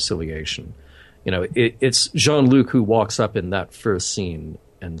reconciliation. It's Jean-Luc who walks up in that first scene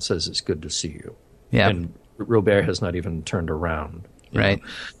and says, it's good to see you. Yeah. And Robert has not even turned around. Right.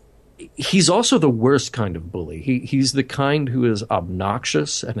 He's also the worst kind of bully. He's the kind who is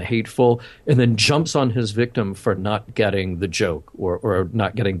obnoxious and hateful and then jumps on his victim for not getting the joke or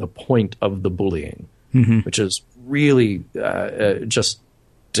not getting the point of the bullying, which is really just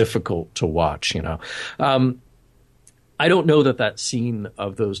difficult to watch, I don't know that scene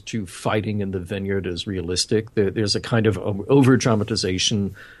of those two fighting in the vineyard is realistic. There's a kind of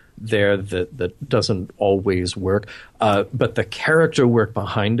over-dramatization there that doesn't always work. But the character work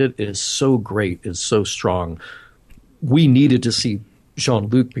behind it is so great, is so strong. We needed to see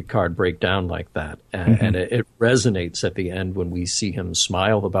Jean-Luc Picard break down like that. And it resonates at the end when we see him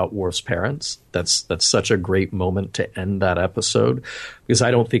smile about Worf's parents. That's such a great moment to end that episode, because I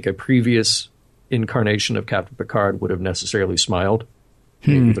don't think a previous incarnation of Captain Picard would have necessarily smiled.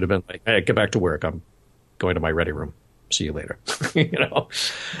 He would have been like, hey, get back to work. I'm going to my ready room. See you later.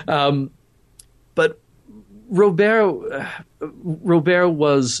 But Robert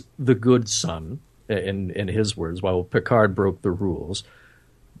was the good son, in his words, while Picard broke the rules.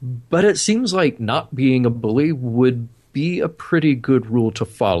 But it seems like not being a bully would be a pretty good rule to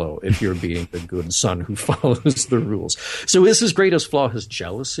follow if you're being the good son who follows the rules. So is his greatest flaw his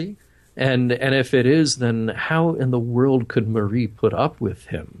jealousy? And if it is, then how in the world could Marie put up with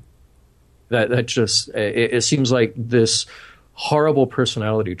him? That just, it seems like this horrible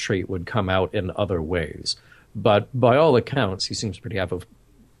personality trait would come out in other ways. But by all accounts, he seems to have a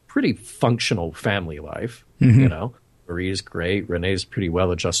pretty functional family life. Marie's great. Renee's a pretty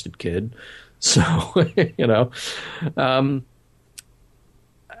well-adjusted kid. So,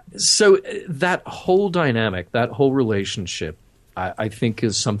 so that whole dynamic, that whole relationship, I think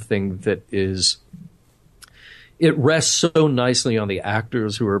is something that it rests so nicely on the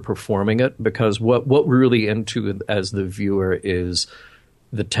actors who are performing it, because what we're really into as the viewer is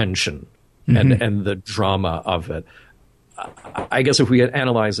the tension and the drama of it. I guess if we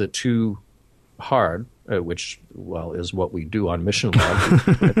analyze it too hard, which, is what we do on Mission Log,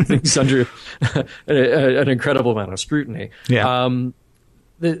 things under an incredible amount of scrutiny. Yeah.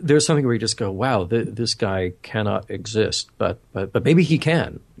 There's something where you just go, wow, this guy cannot exist, but maybe he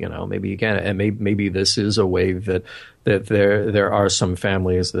can, maybe he can, and maybe this is a way that there are some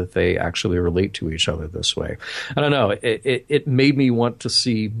families that they actually relate to each other this way. I don't know. It made me want to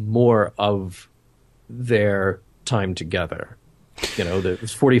see more of their time together.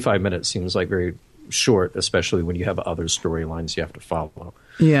 The 45 minutes seems like very short, especially when you have other storylines you have to follow.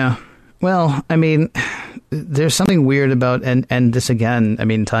 Yeah. Well, I mean, there's something weird about, and this again, I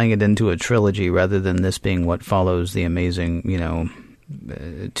mean, tying it into a trilogy rather than this being what follows the amazing,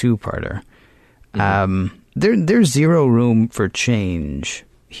 two-parter. There's zero room for change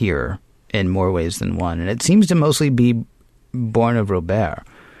here in more ways than one, and it seems to mostly be born of Robert.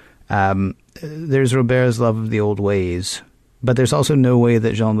 There's Robert's love of the old ways, but there's also no way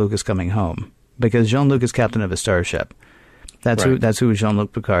that Jean-Luc is coming home, because Jean-Luc is captain of a starship. That's who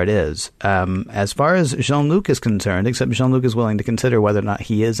Jean-Luc Picard is. As far as Jean-Luc is concerned, except Jean-Luc is willing to consider whether or not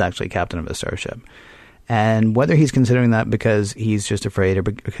he is actually captain of a starship. And whether he's considering that because he's just afraid or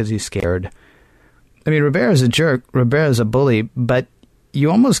because he's scared. I mean, Robert is a jerk. Robert is a bully, but you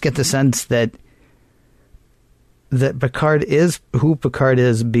almost get the sense that Picard is who Picard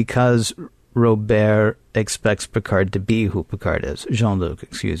is because Robert expects Picard to be who Picard is. Jean-Luc,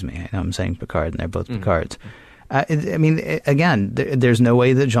 excuse me. I know I'm saying Picard, and they're both Picards. I mean, again, there's no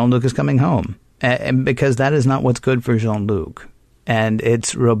way that Jean-Luc is coming home, and because that is not what's good for Jean-Luc. And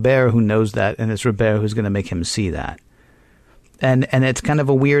it's Robert who knows that, and it's Robert who's going to make him see that. And it's kind of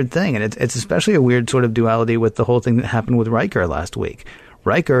a weird thing, and it's especially a weird sort of duality with the whole thing that happened with Riker last week.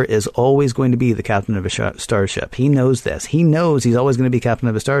 Riker is always going to be the captain of a starship. He knows this. He knows he's always going to be captain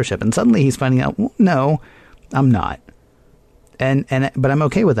of a starship, and suddenly he's finding out, well, no, I'm not. But I'm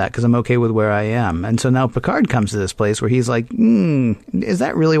okay with that because I'm okay with where I am. And so now Picard comes to this place where he's like, is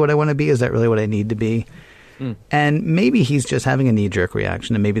that really what I want to be? Is that really what I need to be? And maybe he's just having a knee-jerk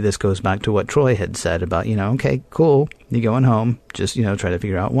reaction, and maybe this goes back to what Troy had said about, okay, cool, you're going home, just, try to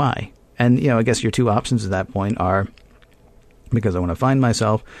figure out why. And, I guess your two options at that point are because I want to find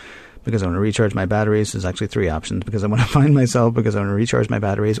myself, because I want to recharge my batteries. There's actually three options: because I want to find myself, because I want to recharge my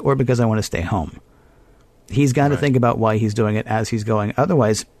batteries, or because I want to stay home. He's got to think about why he's doing it as he's going.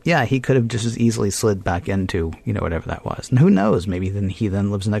 Otherwise, yeah, he could have just as easily slid back into, whatever that was. And who knows? Maybe he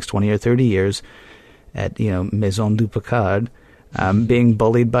then lives the next 20 or 30 years at, Maison du Picard, being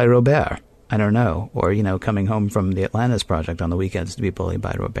bullied by Robert. I don't know. Or, coming home from the Atlantis project on the weekends to be bullied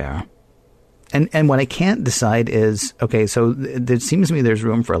by Robert. And what I can't decide is, okay, so it seems to me there's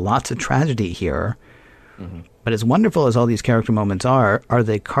room for lots of tragedy here. But as wonderful as all these character moments are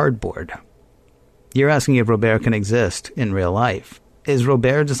they cardboard? You're asking if Robert can exist in real life. Is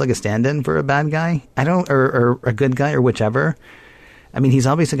Robert just like a stand-in for a bad guy? Or a good guy, or whichever. I mean, he's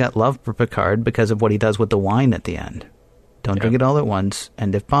obviously got love for Picard because of what he does with the wine at the end. Don't drink it all at once,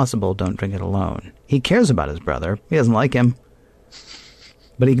 and if possible, don't drink it alone. He cares about his brother. He doesn't like him.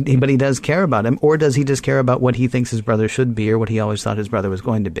 But he does care about him, or does he just care about what he thinks his brother should be, or what he always thought his brother was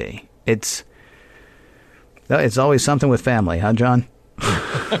going to be? It's always something with family, huh, John?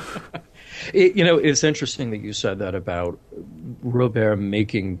 It's interesting that you said that about Robert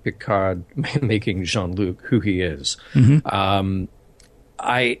making Picard, making Jean-Luc who he is.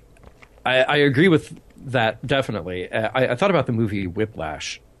 I agree with that, definitely. I thought about the movie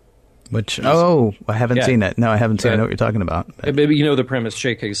Whiplash. I haven't seen it. No, I haven't seen it. I know what you're talking about. Maybe the premise.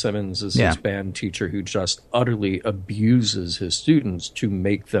 J.K. Simmons is this band teacher who just utterly abuses his students to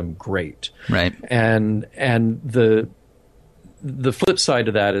make them great. Right. And the flip side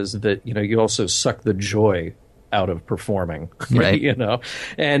of that is that, you also suck the joy out of performing, right?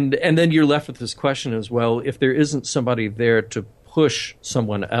 And then you're left with this question as well. If there isn't somebody there to push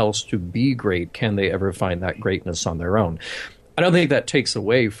someone else to be great, can they ever find that greatness on their own? I don't think that takes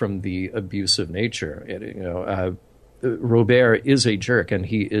away from the abusive nature. Robert is a jerk and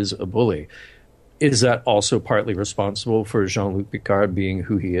he is a bully. Is that also partly responsible for Jean-Luc Picard being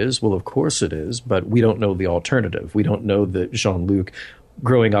who he is? Well, of course it is, but we don't know the alternative. We don't know that Jean-Luc,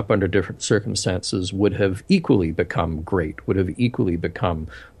 growing up under different circumstances, would have equally become great, would have equally become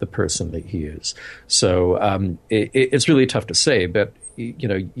the person that he is. So it's really tough to say, but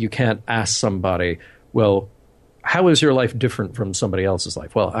you can't ask somebody, well, how is your life different from somebody else's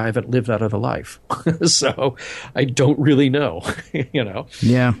life? Well, I haven't lived out of the life, so I don't really know.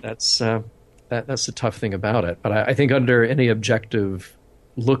 Yeah, that's the tough thing about it. But I think under any objective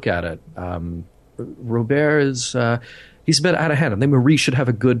look at it, Robert is he's a bit out of hand. And then Marie should have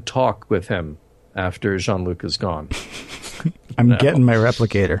a good talk with him after Jean-Luc is gone. I'm getting my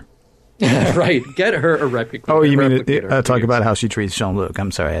replicator. Right, get her a replicator. Oh, you mean talk about how she treats Jean-Luc? I'm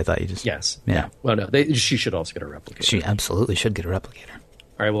sorry, I thought you just... Yes. Yeah. Well, no, she should also get a replicator. She absolutely should get a replicator.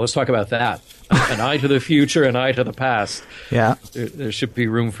 All right, well, let's talk about that. An eye to the future, an eye to the past. Yeah. There should be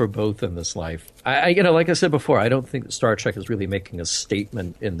room for both in this life. Like I said before, I don't think Star Trek is really making a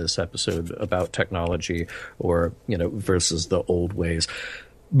statement in this episode about technology or, versus the old ways.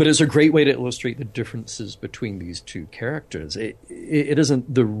 But it's a great way to illustrate the differences between these two characters. It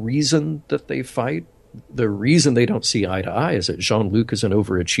isn't the reason that they fight. The reason they don't see eye to eye is that Jean-Luc is an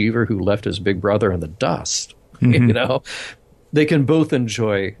overachiever who left his big brother in the dust. They can both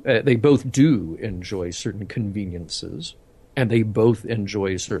enjoy, they both do enjoy certain conveniences, and they both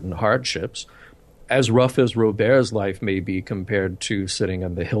enjoy certain hardships. As rough as Robert's life may be compared to sitting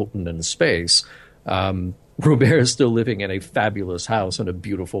on the Hilton in space, Robert is still living in a fabulous house in a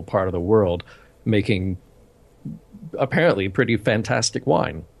beautiful part of the world, making apparently pretty fantastic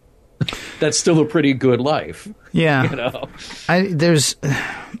wine. that's still a pretty good life. Yeah. You know? I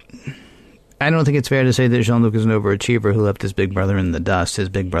don't think it's fair to say that Jean-Luc is an overachiever who left his big brother in the dust. His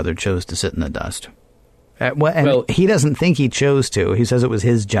big brother chose to sit in the dust. Well, he doesn't think he chose to. He says it was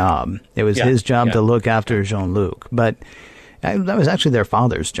his job. It was his job to look after Jean-Luc. But that was actually their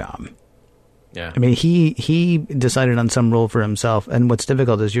father's job. Yeah. I mean, he decided on some role for himself. And what's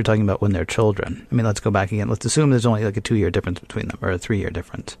difficult is you're talking about when they're children. I mean, let's go back again. Let's assume there's only like a 2-year difference between them, or a 3-year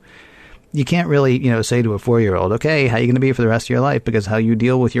difference. You can't really, say to a 4-year-old, okay, how are you going to be for the rest of your life? Because how you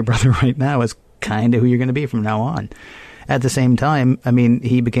deal with your brother right now is kind of who you're going to be from now on. At the same time, I mean,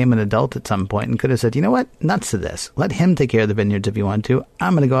 he became an adult at some point and could have said, you know what, nuts to this. Let him take care of the vineyards if you want to.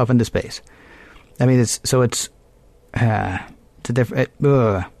 I'm going to go off into space. I mean, it's a different...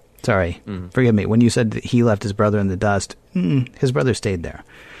 sorry, forgive me. When you said that he left his brother in the dust, his brother stayed there.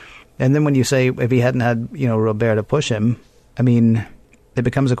 And then when you say if he hadn't had, Robert to push him, I mean... It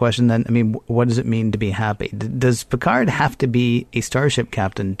becomes a question then, I mean, what does it mean to be happy? Does Picard have to be a starship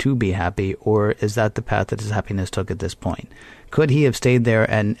captain to be happy, or is that the path that his happiness took at this point? Could he have stayed there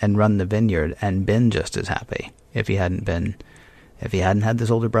and run the vineyard and been just as happy if he hadn't had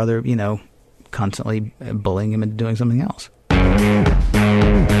this older brother, constantly bullying him into doing something else?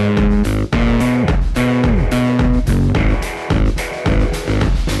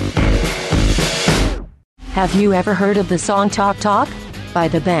 Have you ever heard of the song Talk Talk by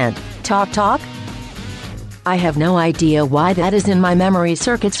the band Talk Talk? I have no idea why that is in my memory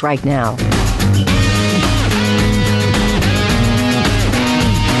circuits right now.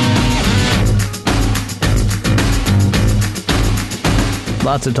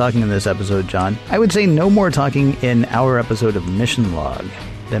 Lots of talking in this episode, John. I would say no more talking in our episode of Mission Log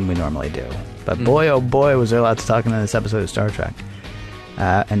than we normally do. But boy, oh boy, was there lots of talking in this episode of Star Trek.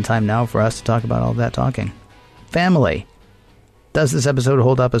 And time now for us to talk about all that talking. Family. Does this episode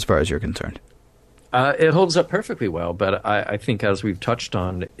hold up as far as you're concerned? It holds up perfectly well, but I think, as we've touched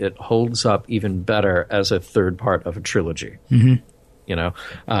on, it holds up even better as a third part of a trilogy.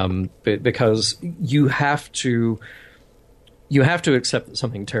 Mm-hmm. Because you have to accept that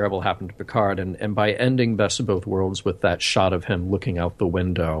something terrible happened to Picard, and by ending Best of Both Worlds with that shot of him looking out the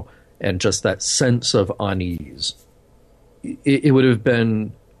window and just that sense of unease, it would have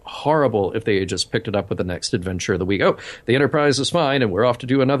been horrible if they had just picked it up with the next adventure of the week. Oh, the Enterprise is fine, and we're off to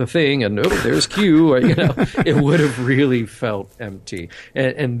do another thing, and oh, there's Q. It would have really felt empty.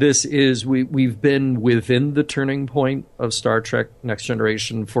 And this is, we've been within the turning point of Star Trek Next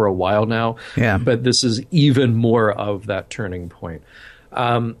Generation for a while now. Yeah. But this is even more of that turning point.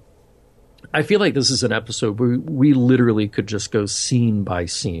 I feel like this is an episode where we literally could just go scene by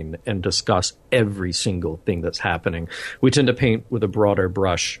scene and discuss every single thing that's happening. We tend to paint with a broader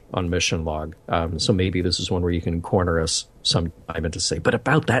brush on Mission Log. So maybe this is one where you can corner us sometime and to say, but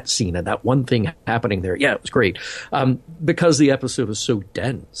about that scene and that one thing happening there, yeah, it was great. Because the episode is so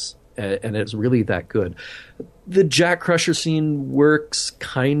dense and it's really that good. The Jack Crusher scene works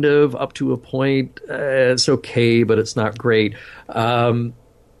kind of up to a point. It's okay, but it's not great.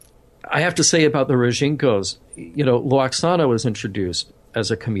 I have to say about the Rozhinkos, Lwaxana was introduced as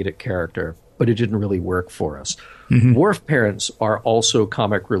a comedic character, but it didn't really work for us. Mm-hmm. Worf parents are also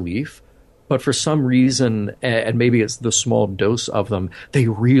comic relief, but for some reason, and maybe it's the small dose of them, they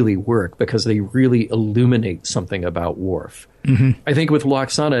really work because they really illuminate something about Worf. Mm-hmm. I think with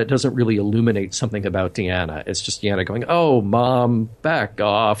Lwaxana, it doesn't really illuminate something about Deanna. It's just Deanna going, oh, Mom, back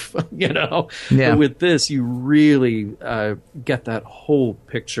off, Yeah. But with this, you really get that whole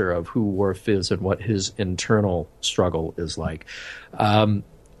picture of who Worf is and what his internal struggle is like.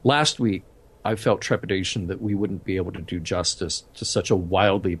 Last week, I felt trepidation that we wouldn't be able to do justice to such a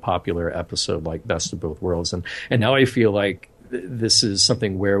wildly popular episode like Best of Both Worlds. And now I feel like this is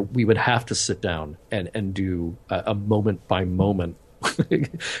something where we would have to sit down and do a moment-by-moment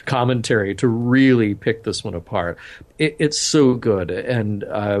commentary to really pick this one apart. It's so good. And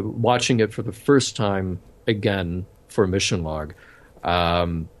watching it for the first time again for Mission Log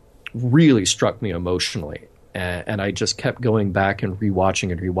really struck me emotionally. And I just kept going back and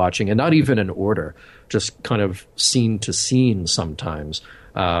rewatching, and not even in order, just kind of scene to scene sometimes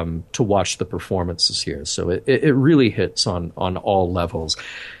to watch the performances here. So it really hits on all levels.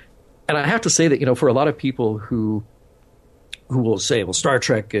 And I have to say that, for a lot of people who will say, well, Star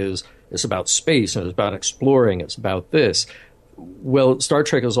Trek is about space, and it's about exploring, it's about this. Well, Star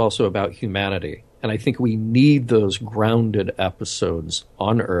Trek is also about humanity. And I think we need those grounded episodes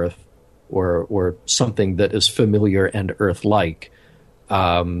on Earth, or something that is familiar and Earth-like,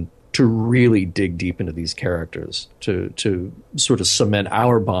 to really dig deep into these characters, to sort of cement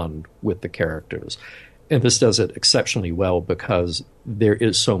our bond with the characters. And this does it exceptionally well because there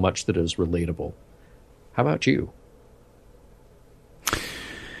is so much that is relatable. How about you?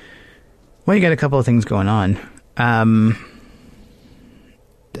 Well, you got a couple of things going on.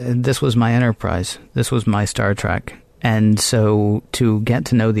 This was my Enterprise. This was my Star Trek. And so to get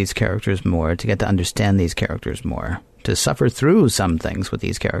to know these characters more, to get to understand these characters more, to suffer through some things with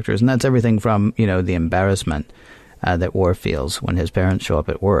these characters, and that's everything from, the embarrassment that Worf feels when his parents show up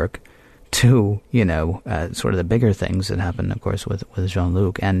at work, to, sort of the bigger things that happen, of course, with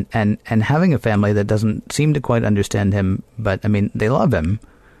Jean-Luc, and having a family that doesn't seem to quite understand him, but, they love him,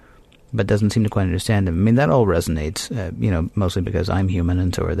 but doesn't seem to quite understand him. That all resonates, mostly because I'm human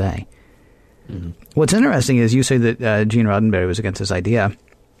and so are they. Mm-hmm. What's interesting is you say that Gene Roddenberry was against this idea,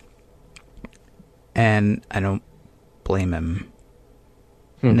 and I don't blame him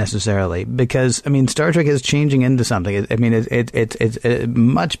necessarily, because Star Trek is changing into something. It's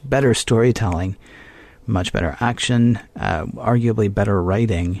much better storytelling, much better action, arguably better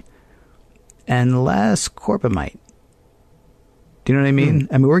writing, and less Corbomite. Do you know what I mean?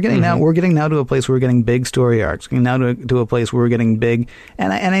 We're getting now to a place where we're getting big story arcs. We're getting now to a place where we're getting big,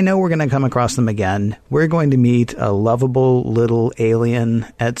 and I know we're going to come across them again. We're going to meet a lovable little alien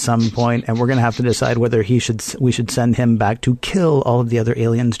at some point, and we're going to have to decide whether we should send him back to kill all of the other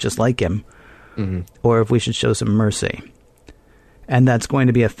aliens just like him, or if we should show some mercy. And that's going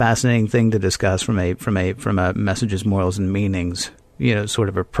to be a fascinating thing to discuss from a messages, morals, and meanings, sort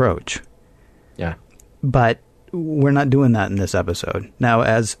of approach. Yeah, but we're not doing that in this episode. Now,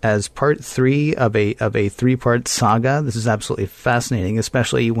 as part 3 of a 3-part saga, this is absolutely fascinating,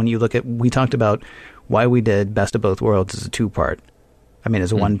 especially when you look at, we talked about why we did Best of Both Worlds as a 2-part.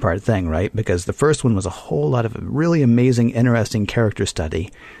 As a 1-part thing, right? Because the first one was a whole lot of really amazing, interesting character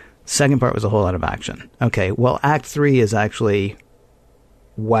study. Second part was a whole lot of action. Okay, well, Act 3 is actually,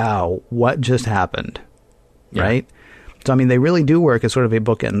 wow, what just happened, right? So, they really do work as sort of a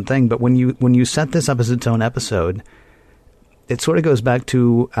bookend thing. But when you set this up as its own episode, it sort of goes back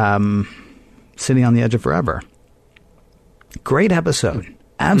to City on the Edge of Forever. Great episode.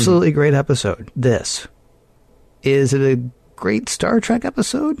 Absolutely great episode. This. Is it a great Star Trek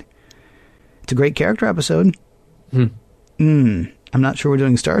episode? It's a great character episode. I'm not sure we're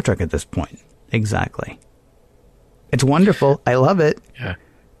doing Star Trek at this point. Exactly. It's wonderful. I love it. Yeah.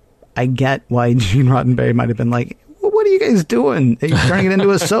 I get why Gene Roddenberry might have been like, what are you guys doing? You're turning it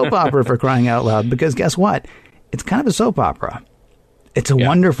into a soap opera, for crying out loud. Because guess what? It's kind of a soap opera. It's a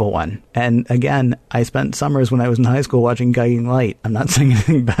wonderful one. And again, I spent summers when I was in high school watching Guiding Light. I'm not saying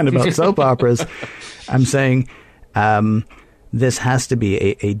anything bad about soap operas. I'm saying this has to be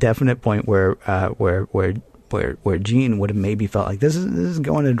a definite point where Gene would have maybe felt like this is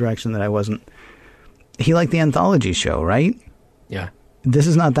going in a direction that I wasn't. He liked the anthology show, right? Yeah. This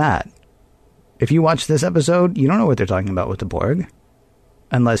is not that. If you watch this episode, you don't know what they're talking about with the Borg,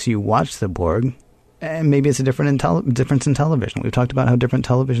 unless you watch the Borg, and maybe it's a difference in television. We've talked about how different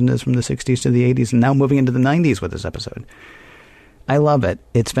television is from the 60s to the 80s, and now moving into the 90s with this episode. I love it.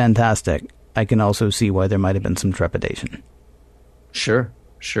 It's fantastic. I can also see why there might have been some trepidation. Sure.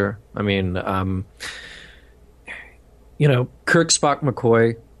 Kirk, Spock,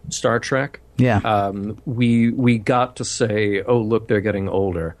 McCoy, Star Trek. Yeah. We got to say, oh, look, they're getting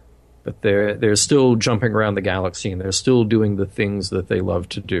older. But they're still jumping around the galaxy, and they're still doing the things that they love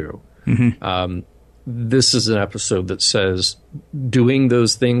to do. This is an episode that says doing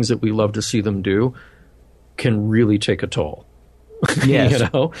those things that we love to see them do can really take a toll. Yes.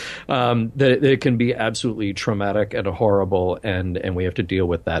 That it can be absolutely traumatic and horrible, and we have to deal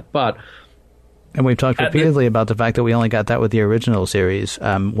with that. And we've talked repeatedly about the fact that we only got that with the original series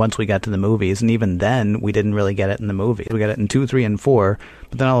once we got to the movies. And even then, we didn't really get it in the movies. We got it in 2, 3, and 4.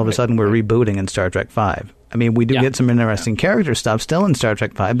 But then all of a sudden, we're rebooting in Star Trek 5. We do get some interesting character stuff still in Star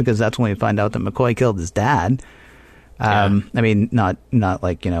Trek 5, because that's when we find out that McCoy killed his dad. Not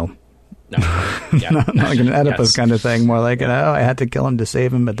like, No. not like an Oedipus kind of thing. More like, I had to kill him to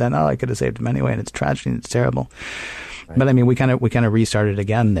save him, but then, I could have saved him anyway. And it's tragedy and it's terrible. Right. But we kind of restarted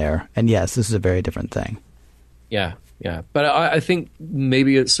again there, and yes, this is a very different thing. Yeah. But I think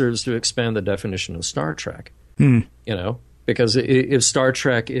maybe it serves to expand the definition of Star Trek. Because if Star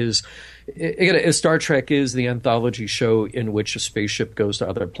Trek is the anthology show in which a spaceship goes to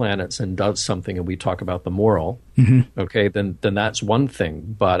other planets and does something, and we talk about the moral, okay, then that's one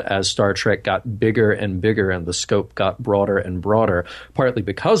thing. But as Star Trek got bigger and bigger and the scope got broader and broader, partly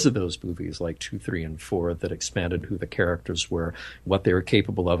because of those movies like 2, 3, and 4 that expanded who the characters were, what they were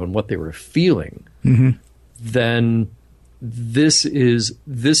capable of, and what they were feeling, then this is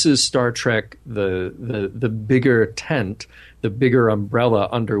Star Trek, the bigger tent, the bigger umbrella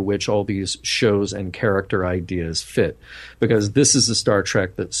under which all these shows and character ideas fit. Because this is the Star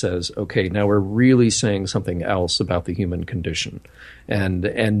Trek that says, okay, now we're really saying something else about the human condition.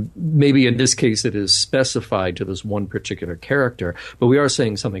 And maybe in this case it is specified to this one particular character, but we are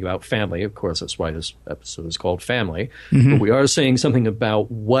saying something about family. Of course, that's why this episode is called Family. But we are saying something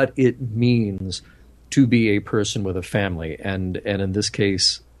about what it means to be a person with a family. And in this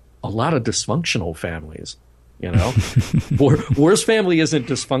case, a lot of dysfunctional families. You know, Worf's family isn't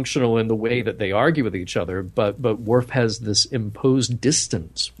dysfunctional in the way that they argue with each other, but Worf has this imposed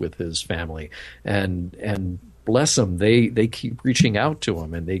distance with his family, and bless them, they keep reaching out to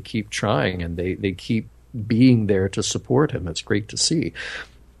him, and they keep trying, and they keep being there to support him. It's great to see.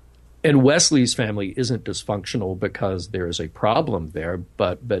 And Wesley's family isn't dysfunctional because there is a problem there,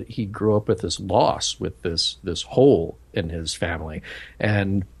 but he grew up with this loss, with this hole in his family,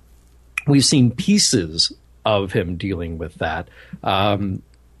 and we've seen pieces of him dealing with that.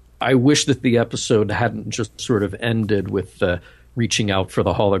 I wish that the episode hadn't just sort of ended with the reaching out for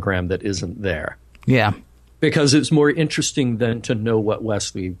the hologram that isn't there. Yeah. Because it's more interesting than to know what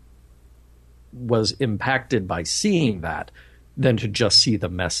Wesley was impacted by seeing that than to just see the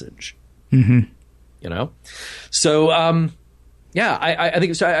message. You know? So, yeah, I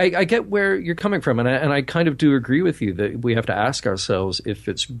think so. I get where you're coming from, and I kind of do agree with you that we have to ask ourselves if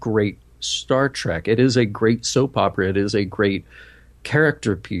it's great Star Trek. It is a great soap opera. It is a great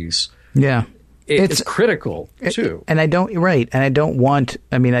character piece. Yeah. It's critical too. And I don't want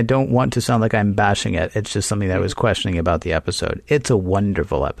to sound like I'm bashing it. It's just something that I was questioning about the episode. It's a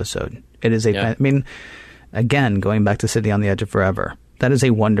wonderful episode. It is I mean, again, going back to City on the Edge of Forever, that is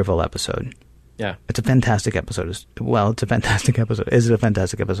a wonderful episode. Yeah. It's a fantastic episode. Well, it's a fantastic episode. Is it a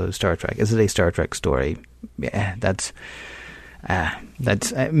fantastic episode of Star Trek? Is it a Star Trek story? Yeah, that's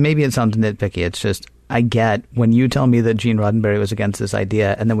maybe it sounds nitpicky. It's just, I get when you tell me that Gene Roddenberry was against this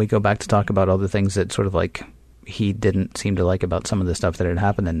idea, and then we go back to talk about all the things that sort of like he didn't seem to like about some of the stuff that had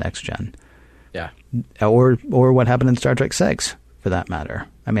happened in Next Gen. Yeah. Or what happened in Star Trek 6, for that matter.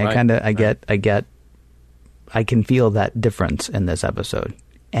 I mean, right. I can feel that difference in this episode,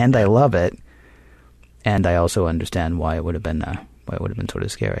 and I love it, and I also understand why it would have been sort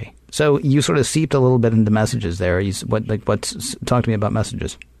of scary. So you sort of seeped a little bit into messages there. Talk to me about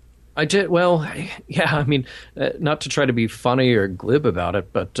messages. I did. Well, yeah, I mean, not to try to be funny or glib about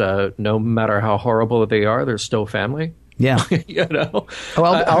it, but no matter how horrible they are, they're still family. Yeah. You know?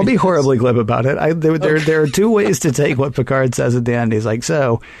 Well, I'll be horribly glib about it. There are two ways to take what Picard says at the end. He's like,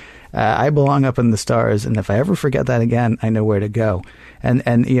 I belong up in the stars, and if I ever forget that again, I know where to go.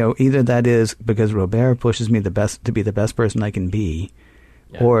 And you know, either that is because Robert pushes me to be the best person I can be,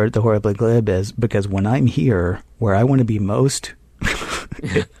 or the horribly glib is because when I'm here, where I want to be most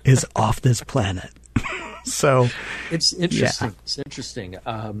is off this planet. So it's interesting. Yeah. It's interesting.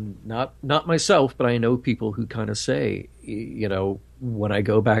 Not myself, but I know people who kind of say, you know, when I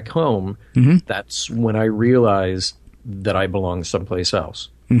go back home, that's when I realize that I belong someplace else.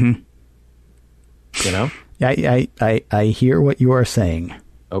 You know? I hear what you are saying.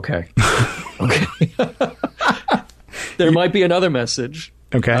 Okay. Okay. There might be another message.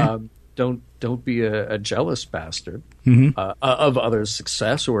 Okay. Don't be a jealous bastard of others'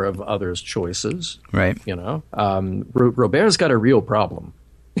 success or of others' choices. Right. You know, Robert's got a real problem.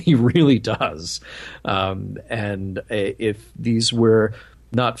 He really does. And if these were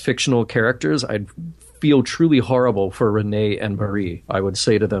not fictional characters, I'd feel truly horrible for Renee and Marie. I would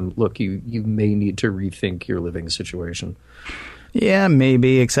say to them, look, you may need to rethink your living situation. Yeah,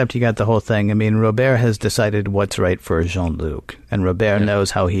 maybe, except you got the whole thing. I mean, Robert has decided what's right for Jean-Luc, and Robert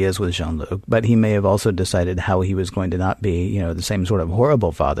knows how he is with Jean-Luc, but he may have also decided how he was going to not be, you know, the same sort of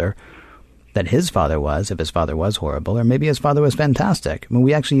horrible father that his father was, if his father was horrible, or maybe his father was fantastic. I mean,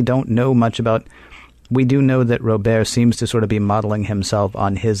 we actually don't know much about... We do know that Robert seems to sort of be modeling himself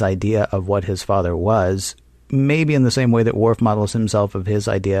on his idea of what his father was, maybe in the same way that Worf models himself of his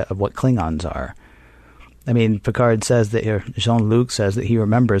idea of what Klingons are. I mean, Picard says that, or Jean-Luc says that he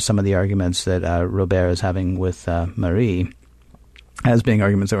remembers some of the arguments that Robert is having with Marie as being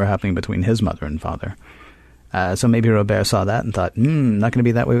arguments that were happening between his mother and father. So maybe Robert saw that and thought, not going to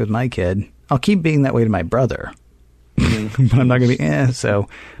be that way with my kid. I'll keep being that way to my brother. But I'm not going to be, so,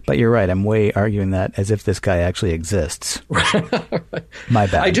 but you're right. I'm way arguing that as if this guy actually exists. Right. My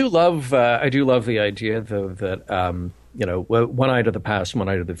bad. I do love the idea, though, that, you know, one eye to the past, one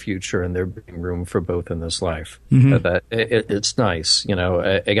eye to the future, and there being room for both in this life. That it's nice. You know,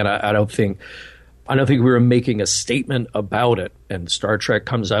 again, I I don't think we were making a statement about it, and Star Trek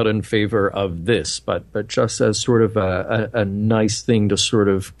comes out in favor of this, but just as sort of a nice thing to sort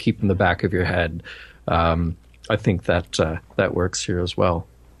of keep in the back of your head. I think that that works here as well.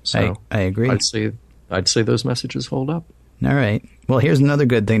 So I agree. I'd say those messages hold up. All right. Well, here's another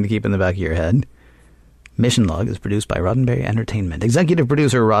good thing to keep in the back of your head. Mission Log is produced by Roddenberry Entertainment. Executive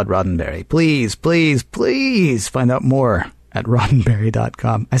producer Rod Roddenberry. Please, please, please find out more at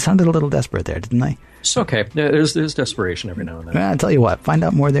roddenberry.com. I sounded a little desperate there, didn't I? It's okay. There's desperation every now and then. I'll tell you what. Find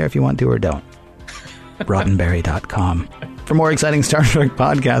out more there if you want to or don't. roddenberry.com. For more exciting Star Trek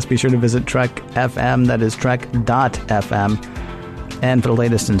podcasts, be sure to visit Trek FM. That is trek.fm. And for the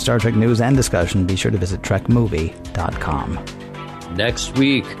latest in Star Trek news and discussion, be sure to visit trekmovie.com. Next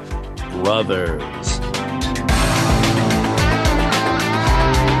week, Brothers.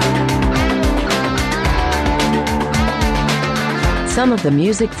 Some of the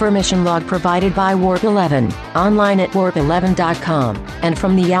music for Mission Log provided by Warp 11, online at warp11.com, and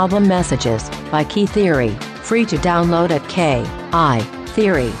from the album Messages by Key Theory, free to download at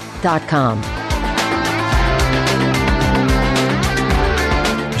kitheory.com.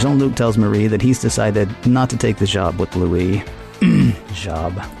 Jean-Luc tells Marie that he's decided not to take the job with Louis.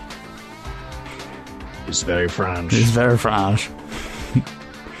 Job. It's very French. It's very French.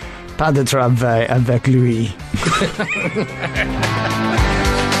 Pas de travail avec Louis.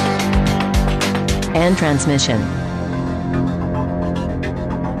 And transmission.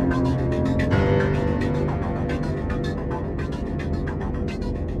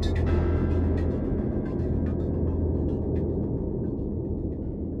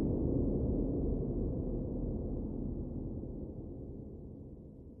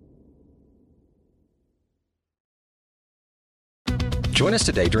 Join us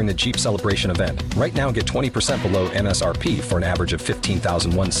today during the Jeep Celebration event. Right now, get 20% below MSRP for an average of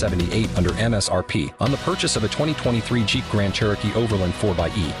 $15,178 under MSRP on the purchase of a 2023 Jeep Grand Cherokee Overland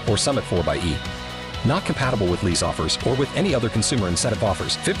 4xE or Summit 4xE. Not compatible with lease offers or with any other consumer incentive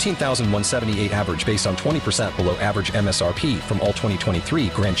offers. $15,178 average based on 20% below average MSRP from all 2023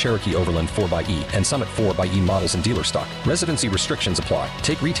 Grand Cherokee Overland 4xE and Summit 4xE models in dealer stock. Residency restrictions apply.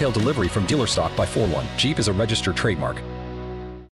 Take retail delivery from dealer stock by 4/1. Jeep is a registered trademark.